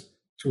says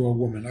to a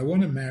woman, I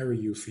want to marry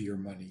you for your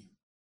money.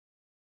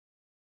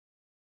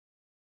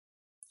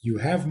 You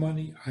have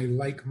money, I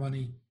like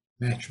money,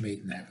 match made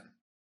in heaven.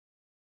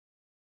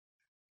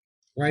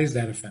 Why is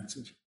that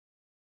offensive?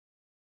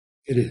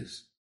 It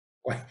is.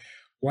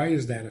 Why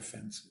is that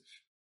offensive?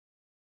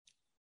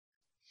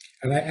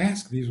 And I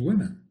ask these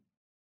women,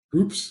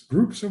 groups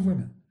of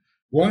women,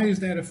 why is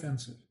that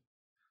offensive?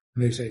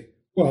 And they say,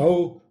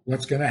 well,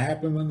 what's going to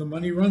happen when the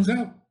money runs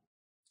out?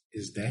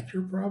 Is that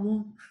your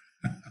problem?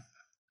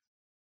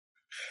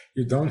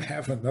 You don't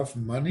have enough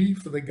money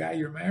for the guy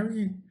you're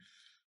marrying?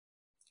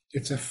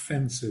 It's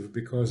offensive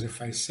because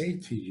if I say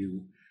to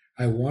you,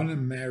 I want to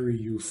marry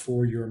you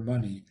for your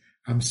money,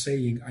 I'm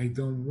saying I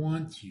don't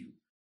want you.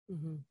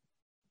 Mm-hmm.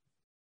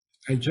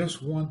 I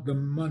just want the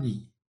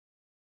money.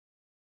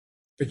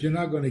 But you're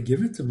not going to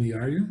give it to me,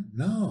 are you?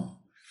 No.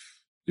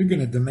 You're going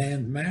to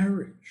demand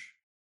marriage.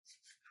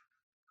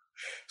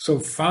 So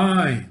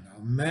fine,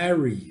 I'll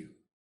marry you.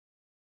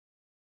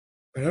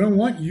 But I don't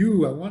want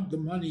you, I want the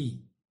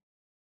money.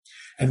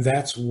 And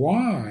that's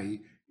why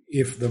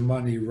if the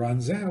money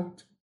runs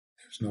out,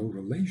 there's no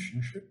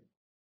relationship.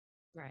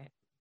 Right.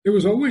 It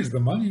was always the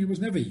money. It was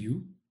never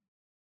you.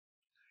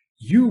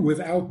 You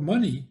without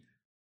money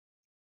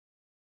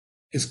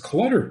is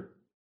clutter.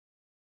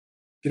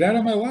 Get out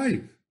of my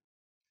life.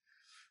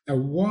 Now,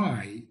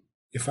 why,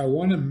 if I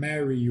want to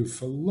marry you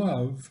for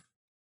love,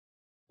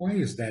 why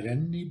is that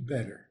any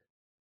better?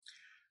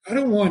 I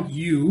don't want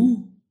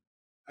you.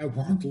 I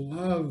want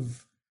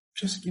love.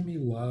 Just give me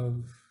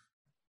love.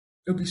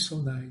 It'll be so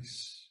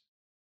nice.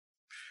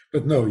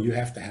 But no, you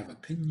have to have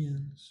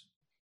opinions.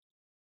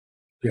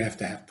 You have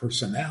to have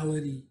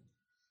personality.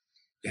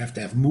 You have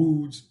to have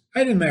moods.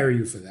 I didn't marry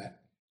you for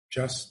that.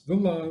 Just the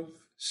love.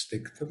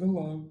 Stick to the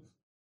love.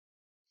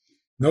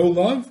 No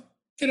love?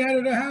 Get out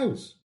of the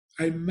house.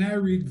 I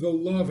married the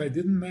love. I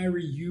didn't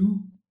marry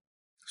you.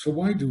 So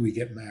why do we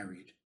get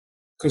married?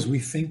 Because we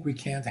think we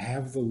can't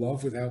have the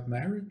love without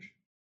marriage?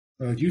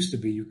 Well, it used to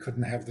be you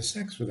couldn't have the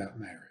sex without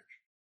marriage.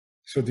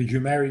 So did you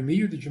marry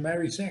me or did you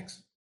marry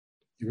sex?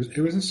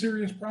 It was a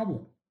serious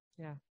problem.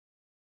 Yeah.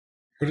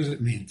 What does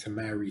it mean to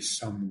marry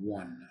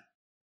someone?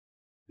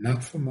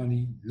 Not for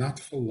money, not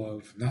for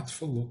love, not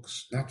for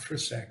looks, not for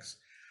sex,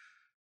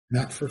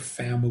 not for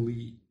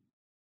family,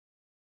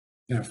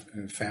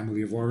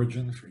 family of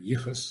origin, for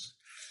yichus.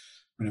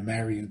 I'm going to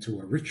marry into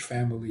a rich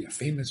family, a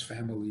famous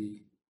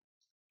family.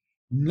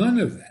 None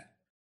of that.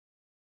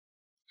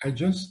 I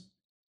just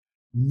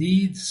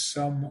need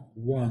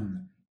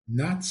someone,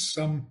 not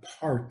some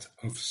part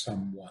of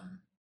someone.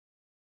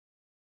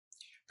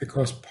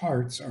 Because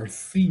parts are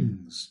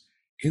things.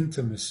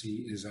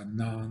 Intimacy is a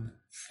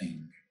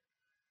non-thing.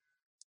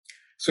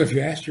 So if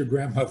you ask your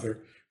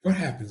grandmother, what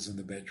happens in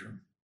the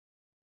bedroom?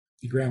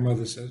 Your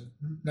grandmother says,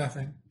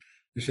 nothing.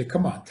 You say,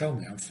 come on, tell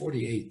me, I'm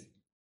 48.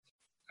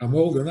 I'm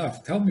old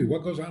enough. Tell me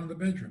what goes on in the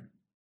bedroom.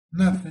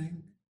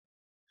 Nothing.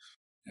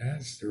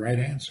 That's the right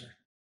answer.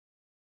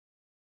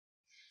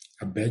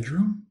 A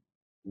bedroom?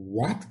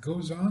 What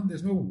goes on?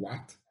 There's no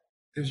what.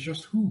 There's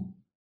just who.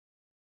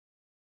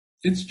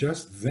 It's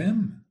just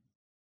them.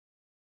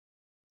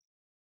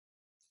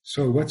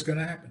 So what's going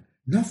to happen?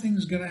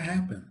 Nothing's going to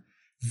happen.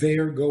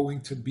 They're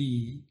going to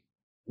be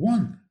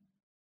one,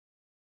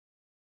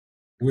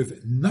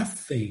 with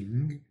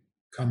nothing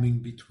coming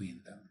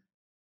between them.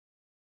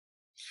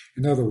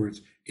 In other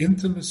words,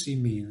 intimacy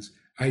means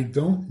I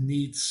don't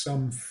need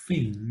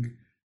something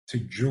to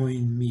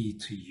join me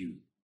to you.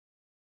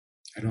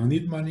 I don't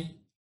need money.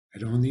 I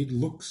don't need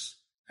looks.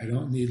 I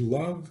don't need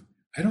love.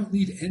 I don't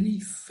need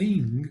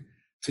anything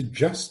to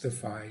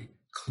justify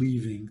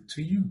cleaving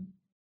to you.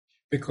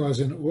 Because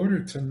in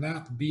order to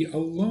not be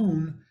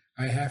alone,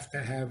 I have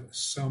to have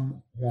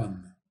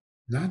someone,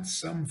 not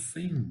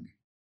something.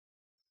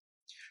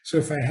 So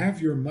if I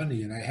have your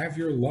money and I have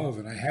your love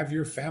and I have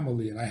your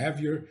family and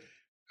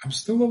I'm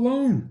still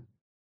alone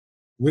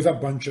with a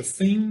bunch of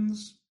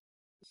things.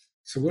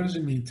 So what does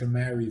it mean to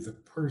marry the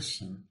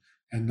person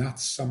and not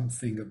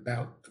something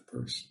about the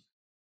person?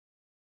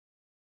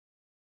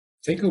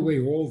 Take away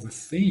all the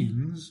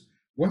things,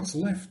 what's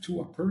left to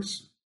a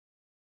person?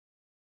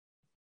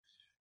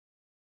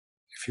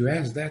 If you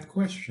ask that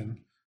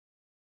question,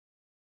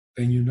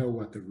 then you know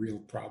what the real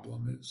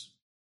problem is.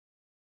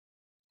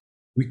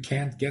 We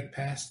can't get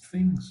past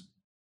things.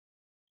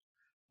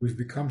 We've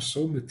become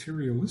so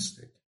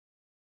materialistic.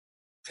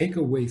 Take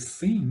away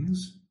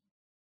things,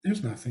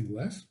 there's nothing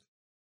left.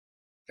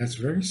 That's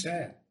very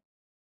sad.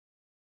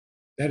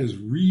 That is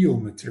real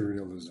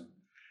materialism.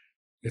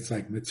 It's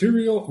like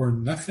material or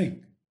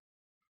nothing.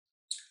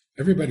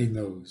 Everybody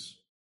knows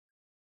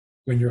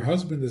when your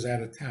husband is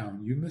out of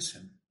town, you miss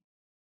him.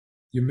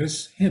 You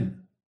miss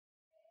him.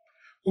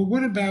 Well,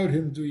 what about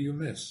him do you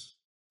miss?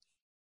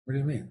 What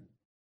do you mean?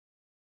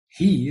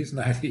 He is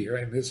not here.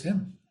 I miss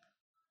him.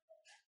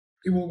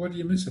 Okay, well, what do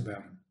you miss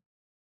about him?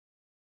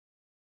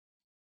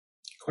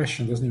 The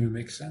question doesn't even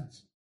make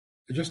sense.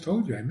 I just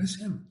told you, I miss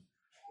him.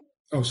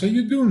 Oh, so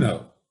you do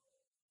know.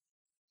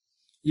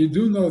 You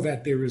do know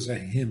that there is a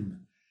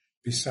him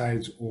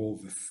besides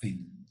all the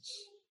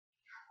things.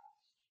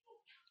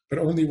 But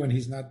only when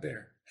he's not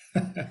there.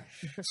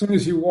 As soon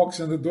as he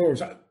walks in the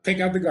doors, take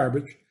out the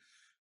garbage.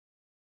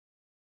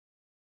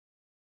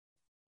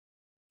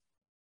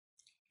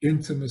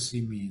 Intimacy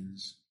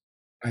means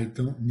I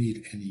don't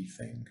need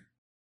anything.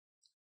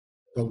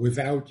 But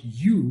without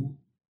you,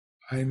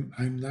 I'm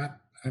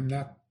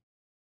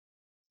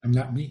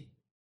not me.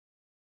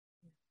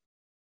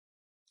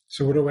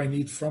 So what do I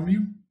need from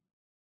you?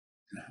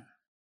 No.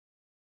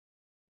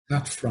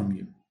 Not from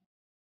you.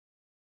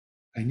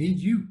 I need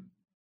you.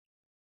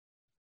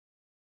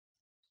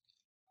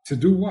 To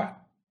do what?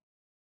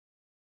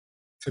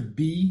 To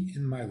be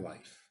in my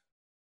life.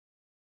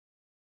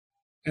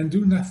 And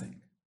do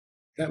nothing.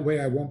 That way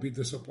I won't be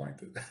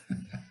disappointed.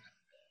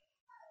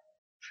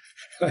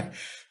 Now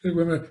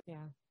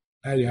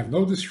you have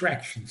no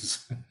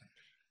distractions.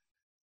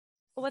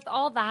 With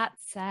all that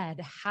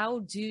said, how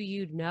do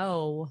you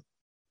know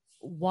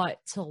what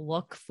to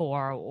look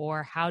for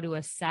or how to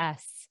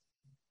assess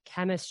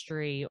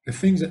chemistry? The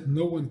things that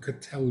no one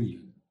could tell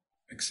you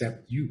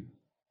except you.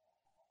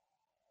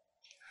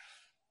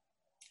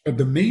 But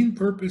the main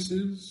purpose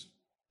is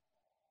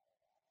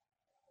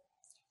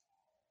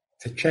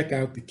to check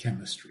out the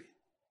chemistry.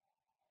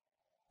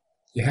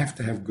 You have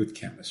to have good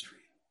chemistry.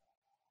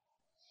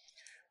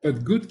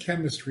 But good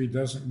chemistry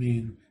doesn't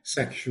mean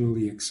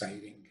sexually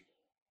exciting,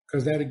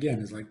 because that, again,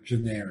 is like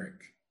generic.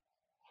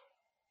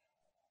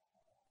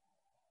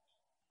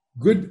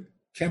 Good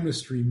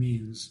chemistry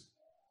means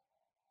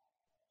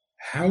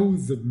how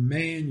the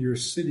man you're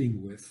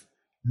sitting with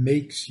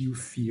makes you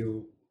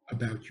feel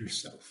about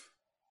yourself.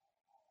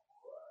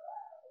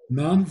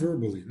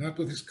 Non-verbally, not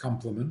with his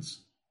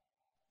compliments.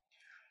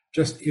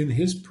 Just in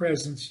his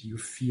presence, you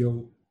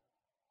feel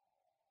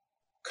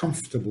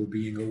comfortable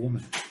being a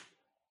woman.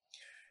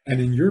 And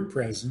in your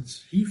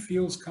presence, he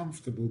feels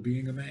comfortable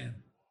being a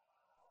man.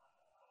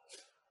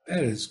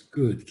 That is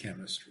good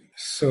chemistry.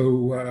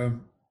 So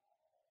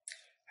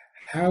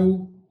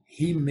how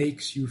he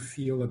makes you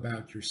feel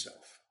about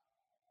yourself.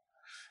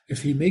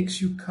 If he makes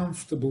you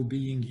comfortable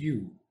being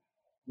you,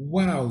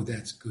 wow,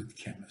 that's good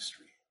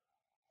chemistry.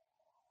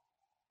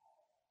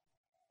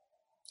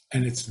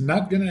 And it's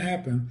not going to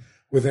happen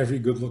with every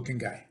good-looking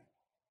guy.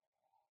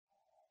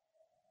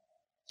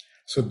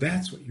 So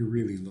that's what you're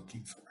really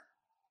looking for.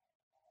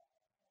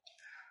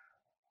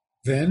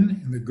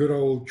 Then, in the good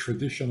old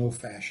traditional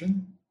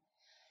fashion,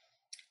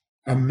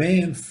 a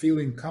man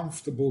feeling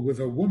comfortable with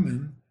a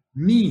woman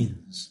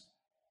means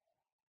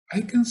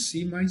I can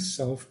see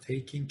myself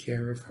taking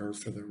care of her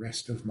for the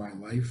rest of my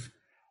life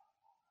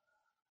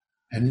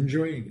and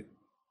enjoying it.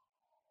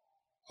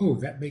 Oh,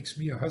 that makes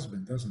me a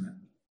husband, doesn't it?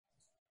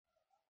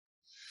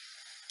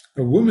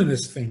 The woman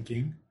is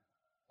thinking,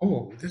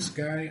 oh, this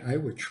guy, I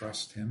would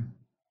trust him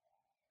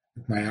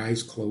with my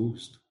eyes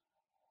closed,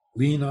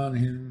 lean on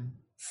him,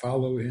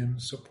 follow him,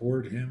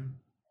 support him.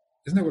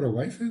 Isn't that what a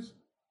wife is?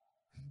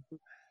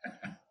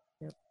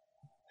 Yep.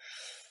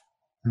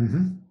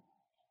 Mm-hmm.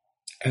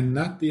 And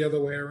not the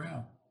other way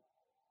around.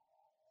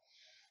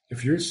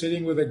 If you're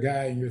sitting with a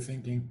guy and you're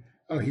thinking,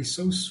 oh, he's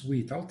so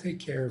sweet, I'll take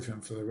care of him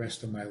for the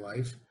rest of my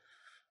life,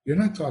 you're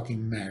not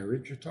talking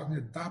marriage, you're talking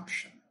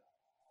adoption.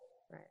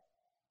 Right.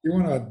 You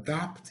want to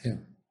adopt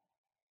him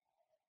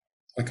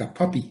like a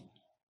puppy.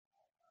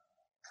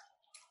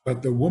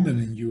 But the woman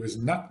in you is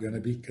not going to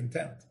be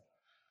content.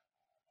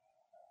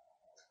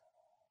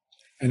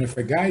 And if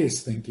a guy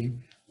is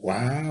thinking,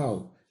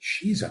 wow,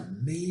 she's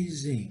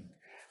amazing,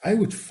 I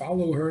would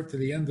follow her to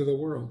the end of the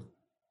world.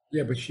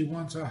 Yeah, but she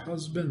wants a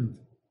husband,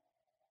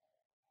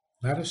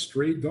 not a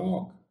stray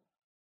dog.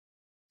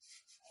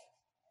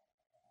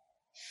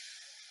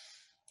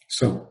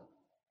 So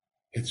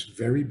it's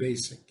very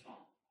basic,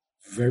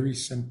 very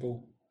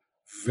simple,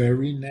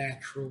 very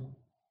natural.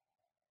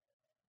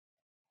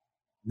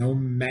 No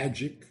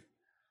magic,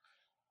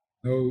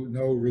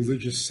 no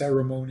religious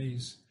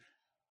ceremonies.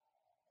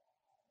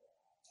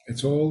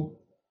 It's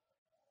all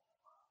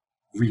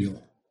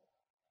real.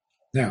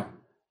 Now,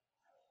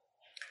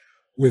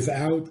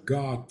 without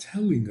God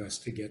telling us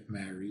to get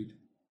married,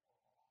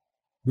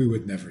 we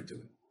would never do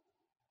it.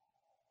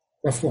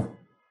 What for?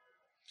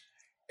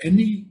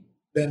 Any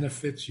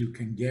benefits you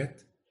can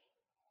get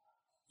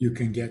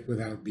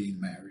without being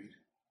married.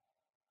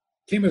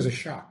 Came as a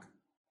shock.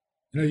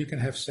 You know, you can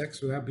have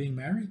sex without being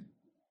married?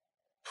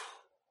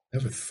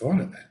 Never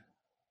thought of that.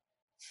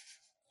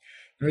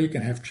 You know, you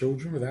can have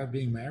children without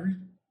being married?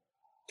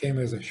 Came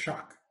as a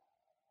shock.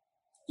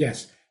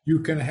 Yes, You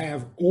can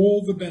have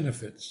all the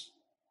benefits,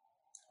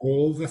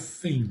 all the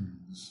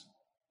things,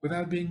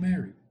 without being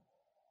married.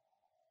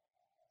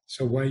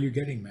 So why are you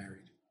getting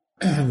married?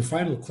 The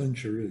final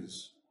clincher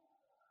is,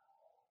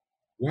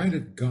 why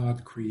did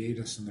God create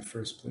us in the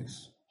first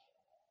place?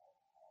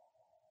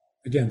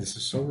 Again, this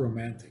is so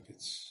romantic.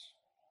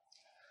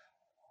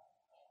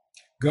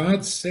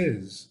 God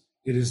says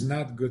it is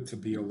not good to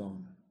be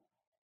alone.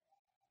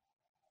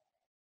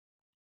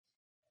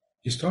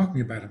 He's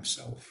talking about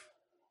himself.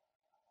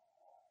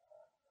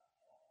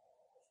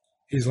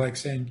 He's like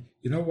saying,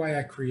 you know why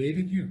I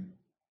created you?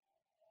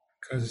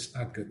 Because it's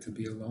not good to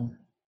be alone.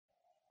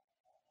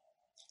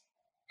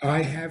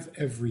 I have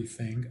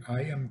everything.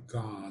 I am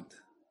God.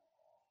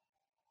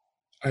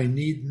 I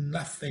need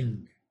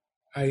nothing.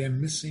 I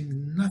am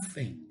missing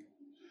nothing.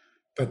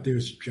 But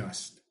there's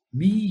just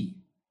me.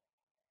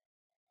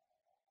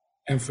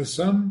 And for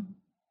some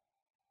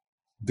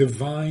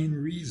divine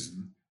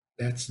reason,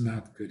 that's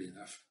not good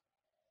enough.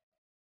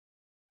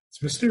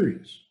 It's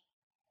mysterious.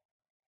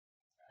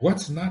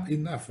 What's not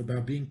enough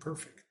about being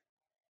perfect?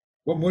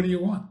 What more do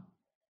you want?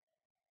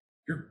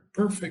 You're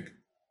perfect.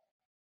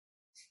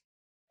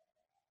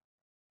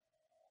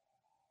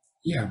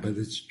 Yeah, but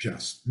it's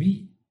just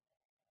me.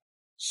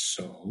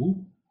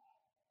 So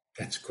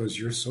that's because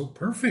you're so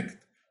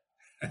perfect.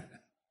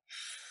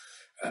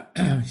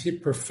 See,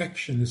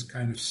 perfection is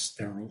kind of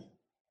sterile.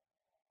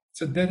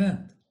 It's a dead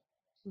end.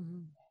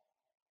 Mm-hmm.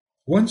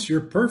 Once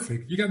you're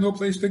perfect, you got no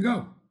place to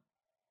go.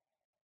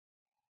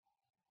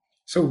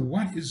 So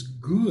what is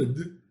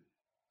good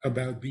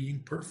about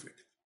being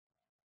perfect?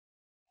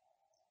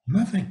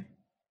 Nothing.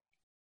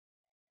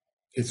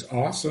 It's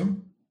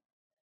awesome.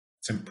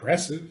 It's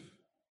impressive.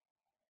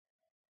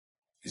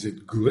 Is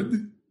it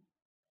good?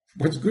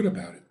 What's good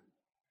about it?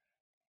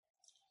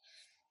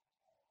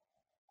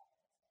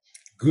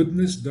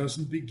 Goodness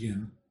doesn't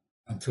begin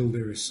until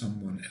there is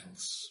someone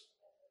else.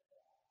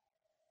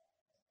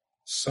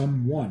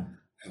 Someone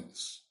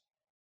else.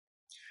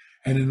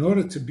 And in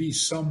order to be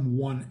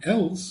someone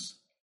else,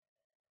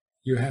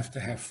 you have to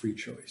have free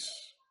choice.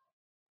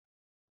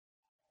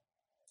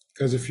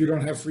 Because if you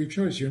don't have free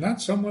choice, you're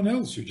not someone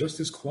else. You're just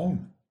his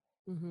clone.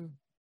 Mm-hmm.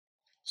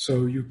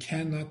 So you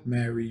cannot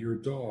marry your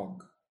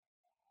dog.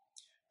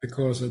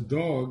 Because a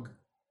dog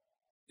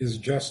is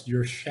just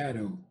your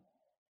shadow.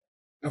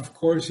 Of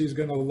course, he's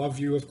going to love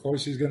you. Of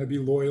course, he's going to be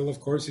loyal.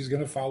 Of course, he's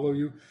going to follow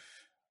you.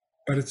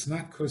 But it's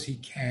not because he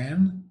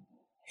can.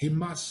 He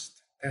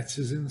must. That's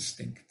his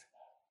instinct.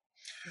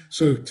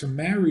 So to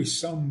marry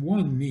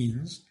someone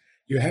means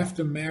you have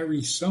to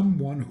marry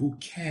someone who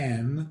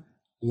can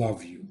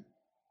love you,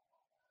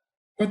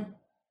 but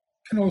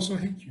can also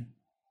hate you.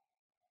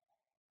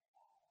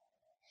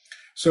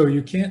 So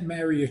you can't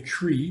marry a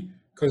tree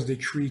because the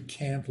tree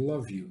can't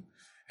love you.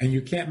 And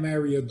you can't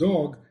marry a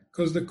dog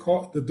because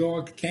the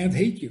dog can't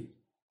hate you.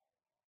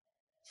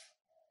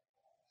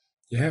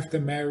 You have to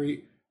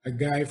marry a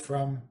guy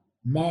from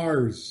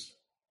Mars.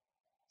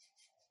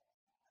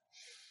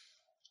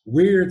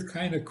 Weird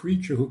kind of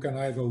creature who can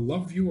either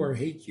love you or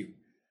hate you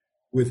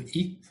with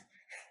equal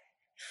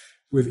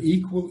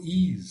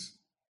ease.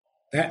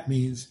 That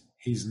means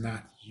he's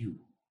not you.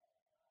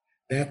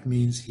 That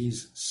means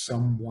he's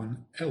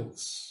someone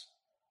else.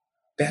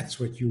 That's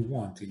what you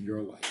want in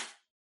your life.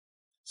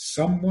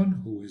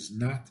 Someone who is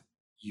not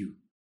you.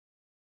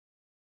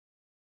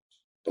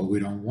 But we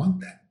don't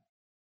want that.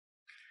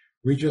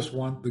 We just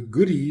want the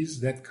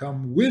goodies that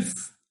come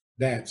with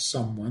that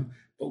someone,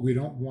 but we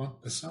don't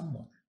want the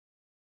someone.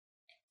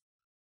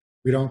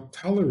 We don't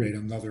tolerate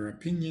another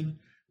opinion.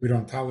 We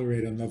don't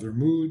tolerate another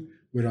mood.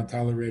 We don't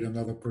tolerate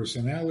another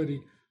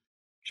personality.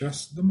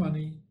 Just the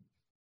money,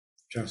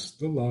 just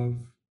the love,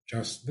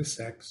 just the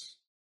sex.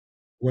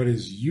 What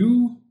is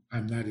you,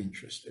 I'm not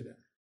interested in.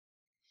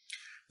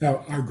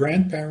 Now, our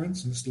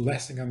grandparents, and this is the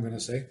last thing I'm going to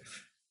say,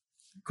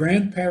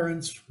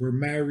 grandparents were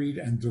married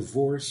and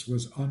divorce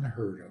was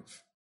unheard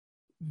of.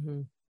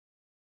 Mm-hmm.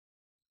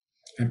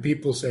 And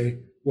people say,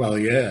 well,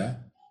 yeah,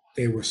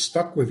 they were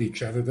stuck with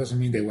each other. Doesn't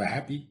mean they were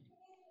happy.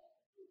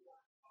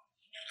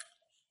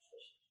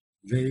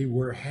 They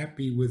were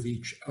happy with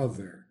each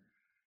other.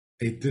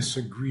 They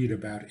disagreed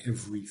about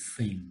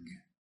everything.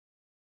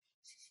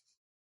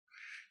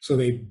 So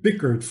they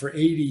bickered for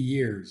 80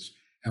 years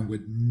and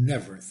would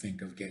never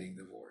think of getting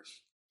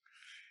divorced.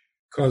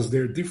 Because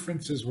their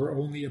differences were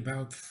only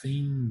about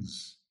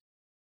things.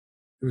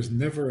 There was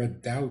never a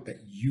doubt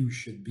that you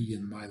should be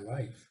in my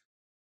life.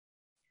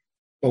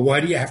 But why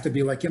do you have to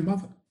be like your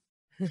mother?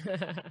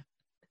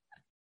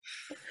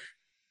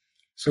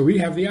 So we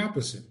have the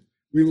opposite.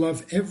 We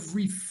love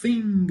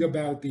everything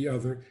about the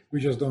other. We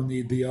just don't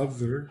need the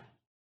other.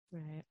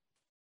 Right.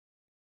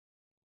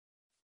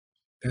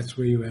 That's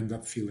where you end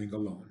up feeling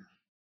alone.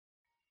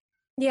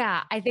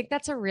 Yeah, I think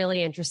that's a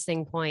really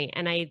interesting point.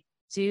 And I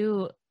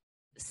do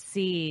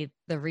see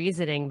the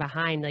reasoning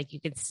behind, like, you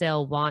could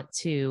still want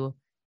to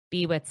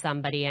be with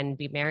somebody and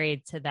be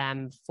married to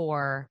them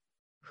for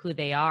who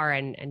they are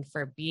and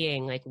for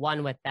being like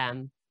one with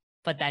them,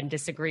 but then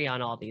disagree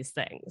on all these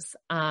things.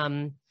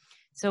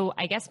 So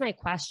I guess my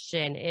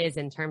question is,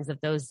 in terms of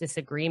those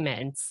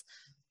disagreements,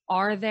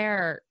 are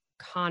there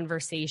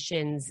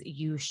conversations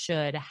you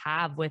should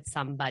have with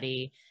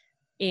somebody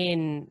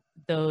in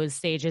those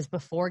stages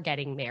before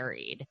getting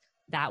married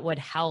that would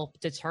help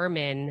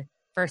determine,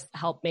 first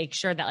help make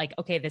sure that like,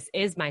 okay, this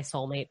is my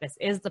soulmate, this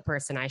is the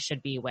person I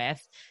should be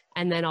with,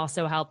 and then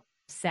also help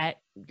set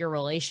your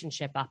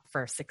relationship up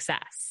for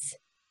success?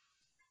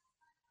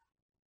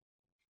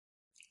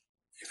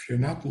 If you're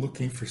not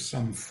looking for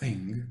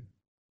something,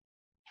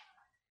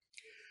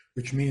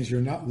 which means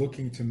you're not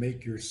looking to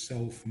make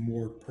yourself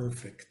more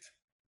perfect,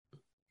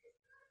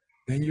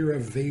 then you're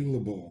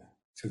available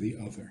to the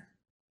other.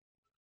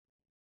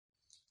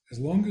 As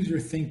long as you're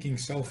thinking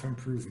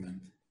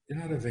self-improvement, you're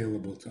not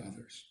available to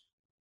others.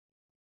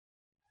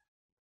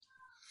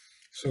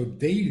 So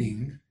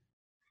dating,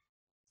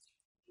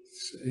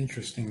 it's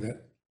interesting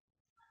that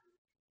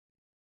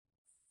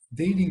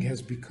dating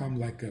has become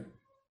like a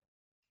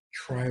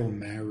trial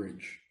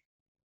marriage.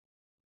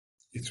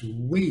 It's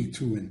way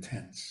too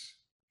intense.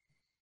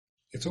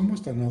 It's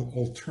almost an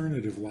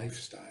alternative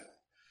lifestyle.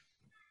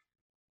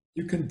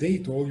 You can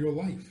date all your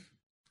life.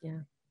 Yeah.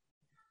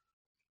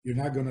 You're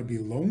not going to be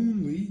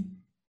lonely.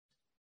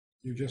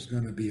 You're just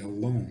going to be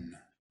alone.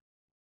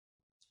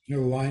 You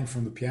know the line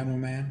from The Piano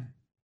Man?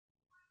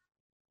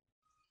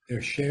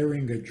 They're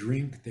sharing a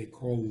drink they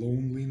call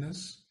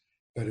loneliness,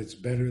 but it's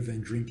better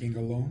than drinking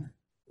alone.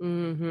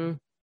 Mm-hmm.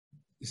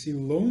 You see,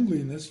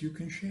 loneliness you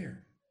can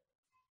share.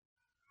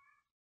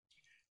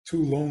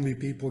 Two lonely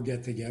people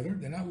get together,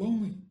 they're not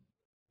lonely.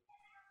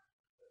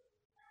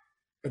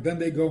 But then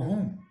they go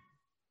home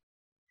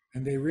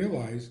and they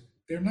realize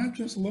they're not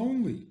just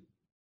lonely,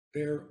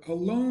 they're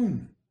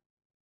alone,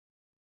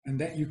 and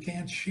that you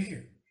can't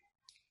share.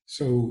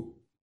 So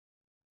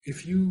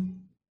if you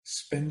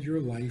spend your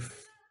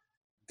life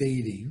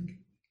dating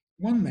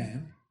one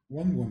man,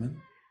 one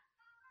woman,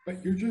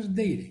 but you're just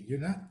dating, you're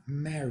not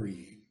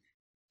marrying,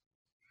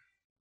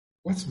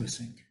 what's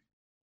missing?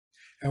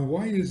 And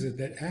why is it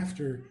that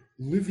after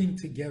living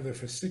together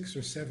for 6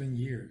 or 7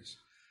 years,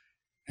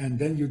 and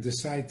then you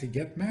decide to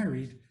get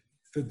married,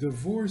 the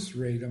divorce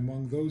rate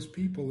among those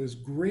people is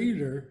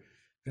greater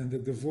than the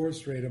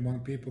divorce rate among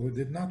people who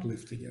did not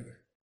live together?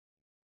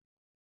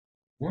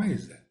 Why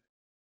is that?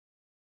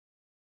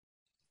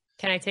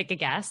 Can I take a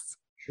guess?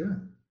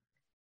 Sure.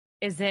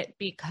 Is it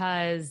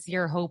because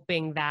you're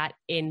hoping that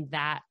in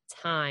that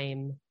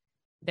time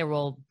there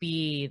will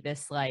be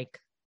this like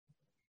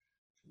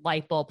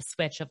light bulb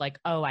switch of like,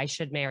 oh, I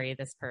should marry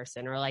this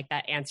person, or like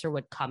that answer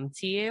would come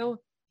to you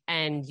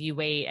and you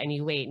wait and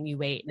you wait and you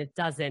wait and it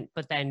doesn't,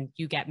 but then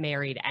you get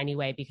married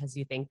anyway because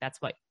you think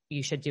that's what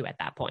you should do at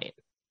that point?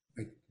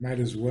 Like, might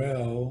as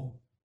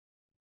well.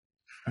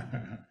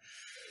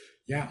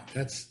 Yeah,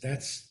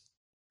 that's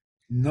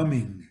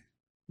numbing.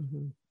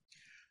 Mm-hmm.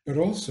 But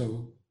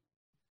also,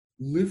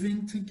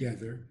 living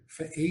together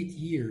for 8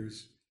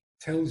 years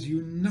tells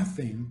you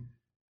nothing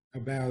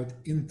about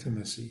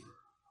intimacy.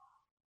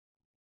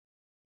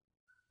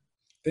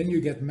 Then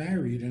you get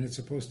married and it's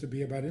supposed to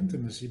be about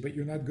intimacy, but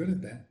you're not good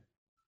at that.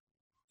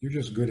 You're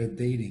just good at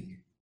dating.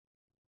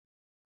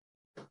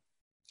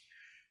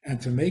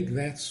 And to make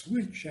that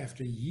switch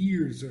after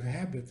years of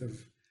habit of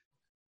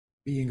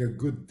being a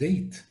good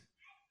date,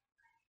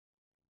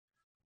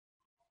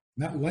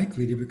 not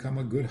likely to become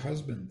a good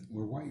husband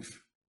or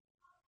wife.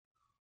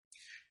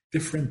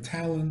 Different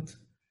talent,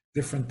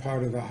 different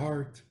part of the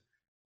heart,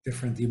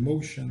 different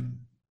emotion.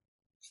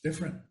 It's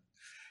different.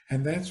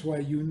 And that's why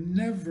you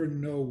never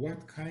know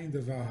what kind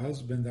of a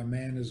husband a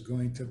man is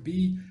going to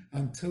be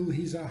until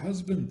he's a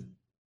husband.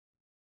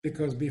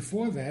 Because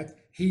before that,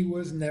 he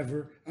was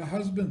never a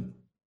husband.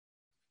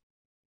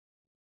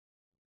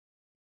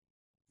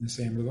 The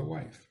same with a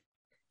wife.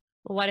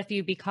 Well, what if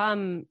you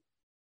become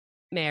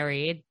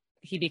married,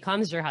 he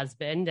becomes your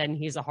husband and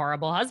he's a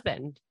horrible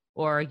husband?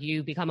 Or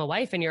you become a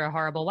wife and you're a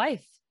horrible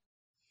wife?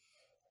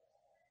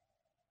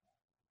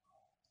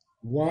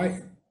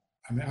 Why?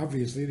 I mean,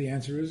 obviously the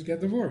answer is get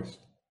divorced.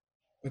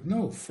 But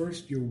no,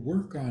 first you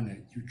work on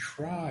it. You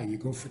try, you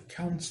go for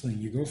counseling,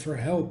 you go for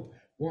help.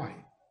 Why?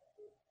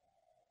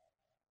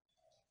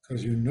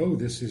 Because you know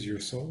this is your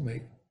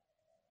soulmate.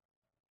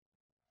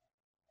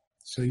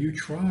 So you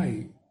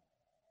try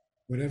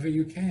whatever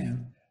you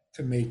can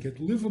to make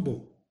it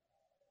livable.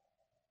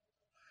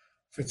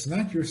 If it's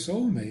not your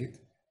soulmate,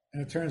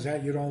 and it turns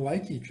out you don't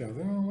like each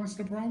other, well, what's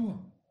the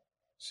problem?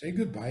 Say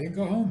goodbye and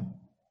go home.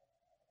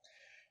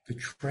 The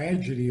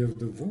tragedy of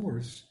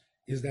divorce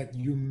is that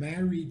you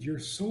married your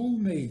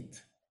soulmate,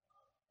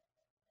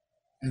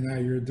 and now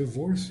you're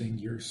divorcing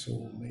your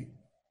soulmate.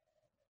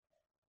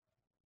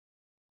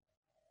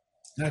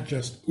 Not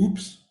just,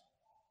 oops,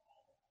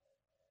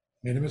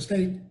 made a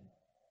mistake.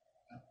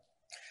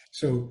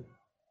 So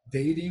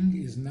dating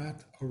is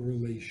not a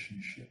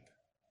relationship.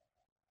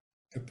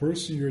 The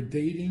person you're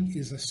dating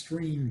is a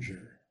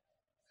stranger.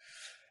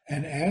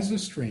 And as a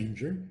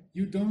stranger,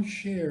 you don't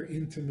share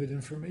intimate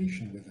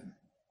information with them.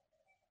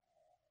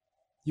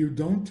 You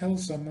don't tell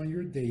someone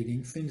you're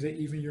dating things that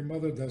even your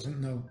mother doesn't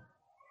know.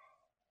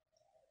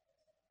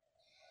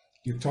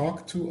 You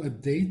talk to a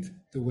date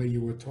the way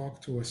you would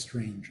talk to a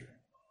stranger.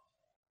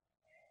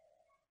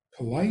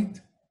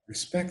 Polite,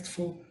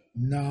 respectful,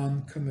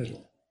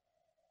 non-committal.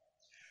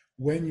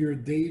 When you're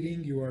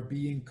dating, you are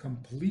being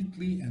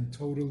completely and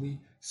totally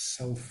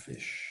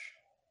selfish.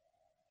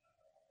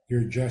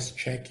 You're just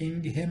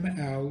checking him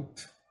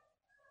out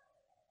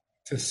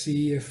to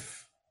see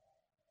if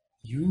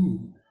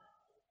you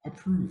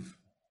approve.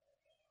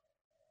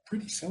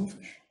 Pretty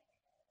selfish.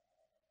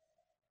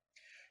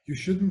 You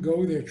shouldn't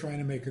go there trying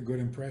to make a good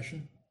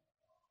impression,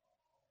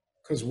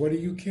 because what do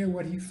you care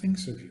what he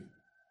thinks of you?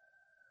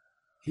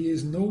 He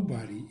is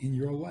nobody in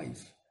your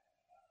life.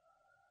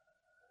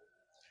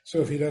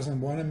 So if he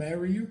doesn't want to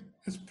marry you,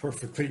 that's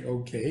perfectly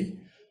okay.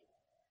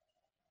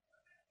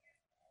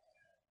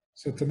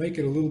 So to make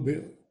it a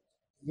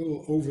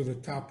little over the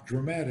top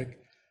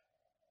dramatic,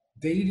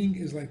 dating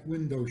is like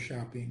window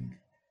shopping.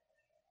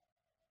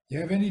 You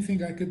have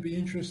anything I could be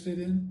interested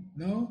in?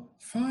 No?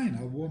 Fine,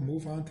 I'll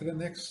move on to the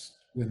next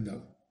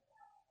window.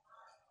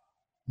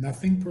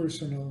 Nothing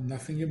personal,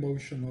 nothing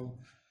emotional,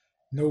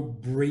 no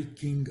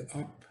breaking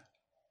up,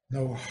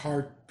 no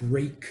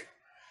heartbreak.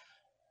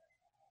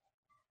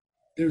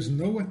 There's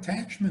no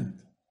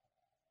attachment.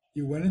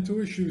 You went into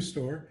a shoe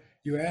store,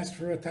 you asked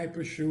for a type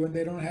of shoe and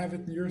they don't have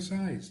it in your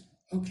size.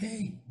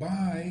 Okay,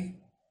 bye.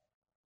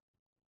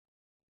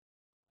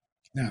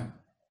 Now,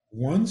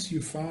 once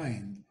you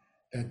find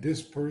that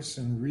this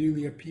person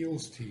really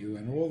appeals to you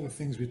and all the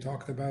things we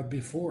talked about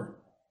before,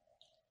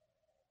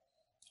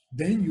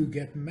 then you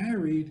get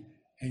married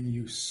and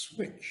you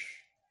switch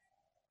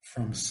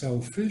from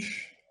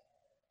selfish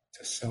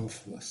to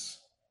selfless.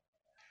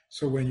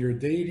 So when you're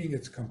dating,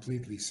 it's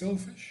completely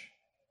selfish.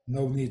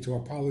 No need to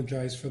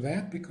apologize for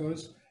that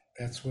because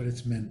that's what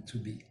it's meant to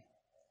be.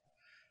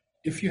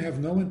 If you have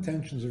no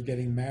intentions of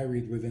getting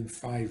married within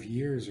 5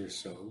 years or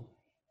so,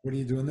 what do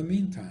you do in the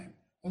meantime?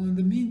 Well, in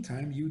the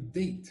meantime, you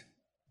date.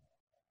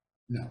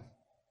 No.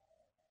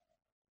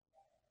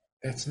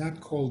 That's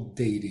not called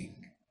dating.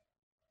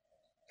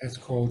 That's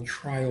called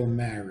trial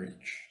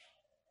marriage.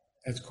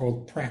 That's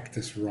called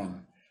practice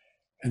run.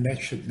 And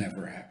that should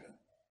never happen.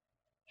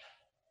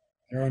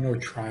 There are no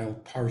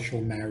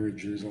partial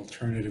marriages,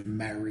 alternative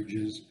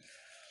marriages.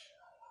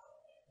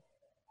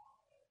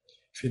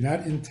 If you're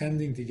not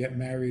intending to get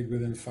married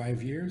within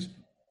 5 years,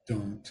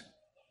 don't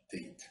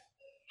date.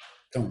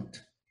 Don't.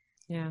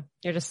 Yeah.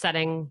 You're just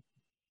setting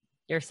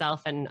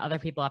yourself and other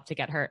people up to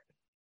get hurt.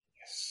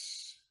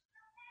 Yes.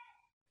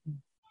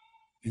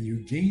 And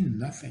you gain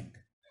nothing.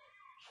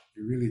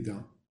 You really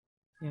don't.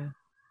 Yeah.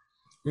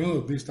 Well,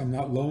 at least I'm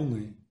not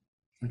lonely.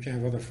 Don't you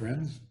have other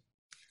friends?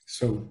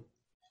 So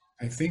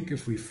I think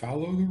if we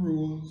follow the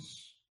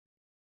rules,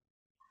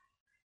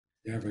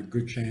 you have a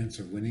good chance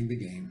of winning the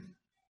game.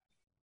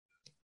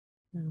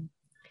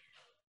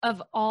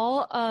 Of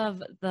all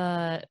of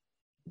the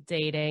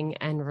dating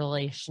and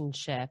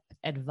relationship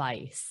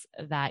advice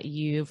that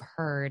you've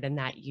heard and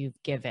that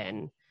you've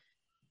given,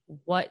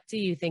 what do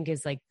you think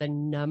is like the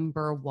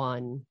number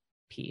one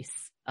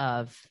piece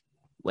of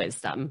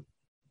wisdom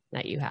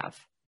that you have?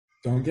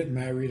 Don't get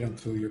married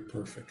until you're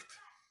perfect.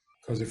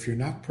 Because if you're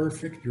not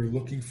perfect, you're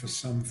looking for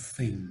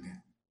something.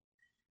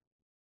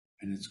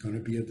 And it's going to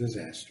be a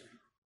disaster.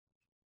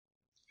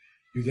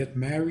 You get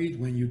married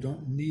when you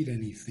don't need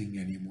anything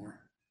anymore.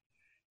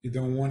 You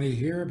don't want to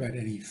hear about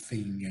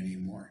anything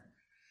anymore.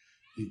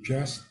 You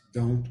just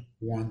don't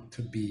want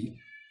to be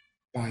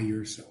by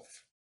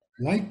yourself.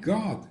 Like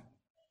God.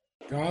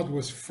 God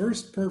was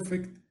first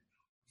perfect,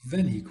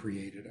 then he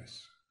created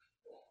us.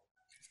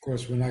 Of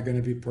course, we're not going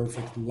to be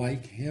perfect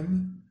like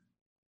him.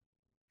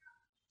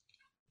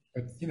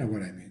 But you know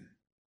what I mean.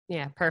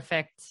 Yeah,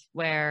 perfect.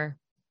 Where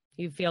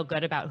you feel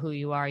good about who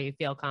you are. You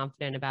feel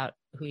confident about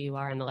who you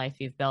are and the life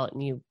you've built,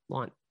 and you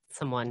want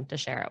someone to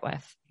share it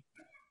with.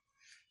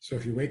 So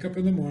if you wake up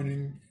in the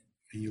morning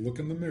and you look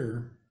in the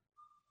mirror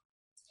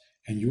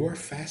and you are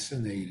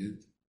fascinated,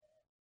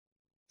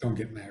 don't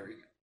get married.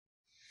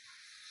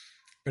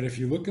 But if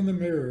you look in the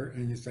mirror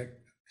and it's like,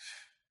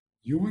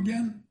 you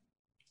again?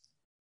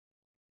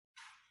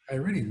 I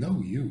already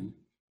know you.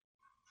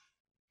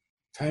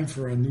 Time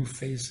for a new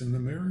face in the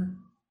mirror.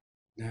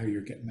 Now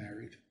you're getting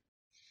married.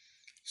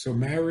 So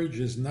marriage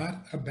is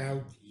not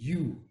about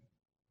you.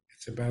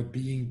 It's about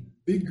being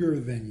bigger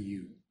than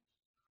you.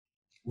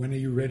 When are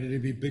you ready to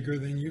be bigger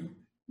than you?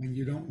 When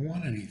you don't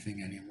want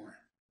anything anymore.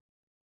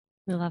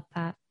 I love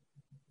that.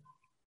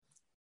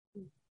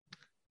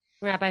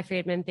 Rabbi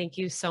Friedman, thank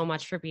you so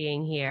much for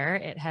being here.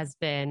 It has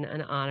been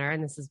an honor,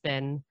 and this has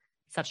been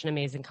such an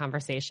amazing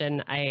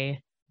conversation.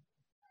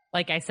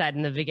 Like I said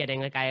in the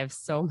beginning, I have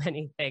so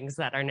many things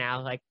that are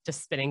now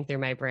just spinning through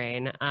my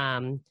brain.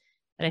 And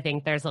I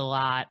think there's a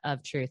lot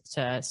of truth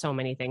to so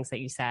many things that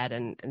you said,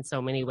 and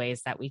so many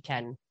ways that we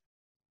can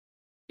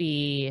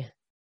be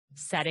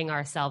setting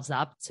ourselves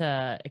up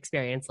to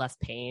experience less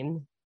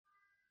pain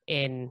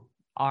in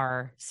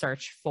our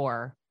search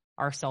for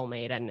our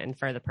soulmate and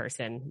for the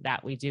person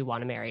that we do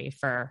want to marry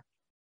for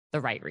the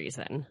right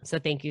reason. So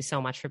thank you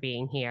so much for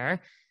being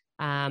here.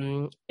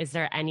 Is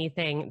there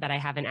anything that I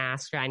haven't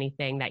asked or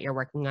anything that you're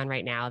working on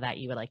right now that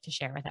you would like to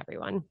share with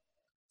everyone?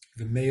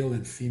 The male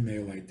and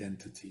female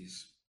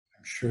identities.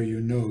 I'm sure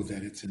you know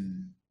that it's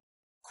in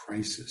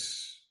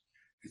crisis.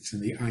 It's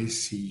in the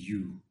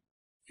ICU.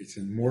 It's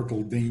in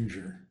mortal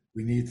danger.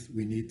 We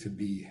need to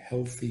be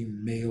healthy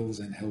males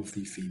and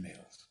healthy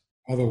females.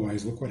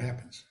 Otherwise, look what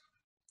happens.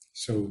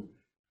 So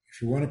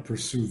if you want to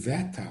pursue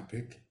that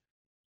topic,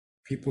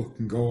 people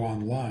can go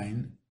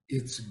online,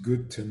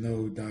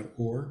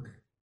 itsgoodtoknow.org,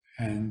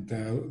 and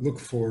look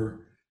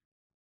for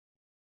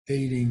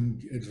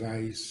dating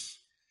advice,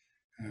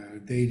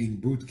 dating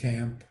boot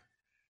camp,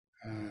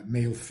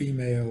 male,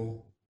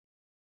 female.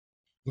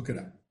 Look it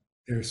up.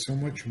 There's so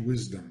much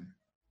wisdom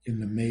in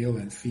the male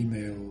and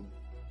female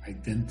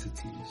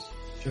identities.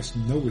 Just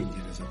knowing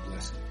it is a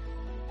blessing.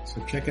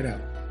 So check it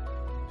out.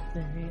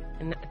 All right.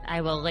 And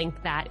I will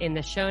link that in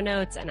the show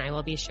notes, and I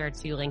will be sure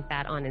to link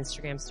that on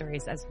Instagram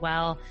stories as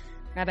well.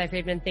 Rabbi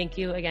Friedman, thank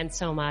you again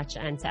so much.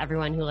 And to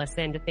everyone who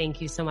listened,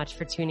 thank you so much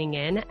for tuning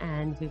in,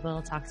 and we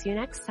will talk to you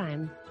next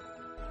time.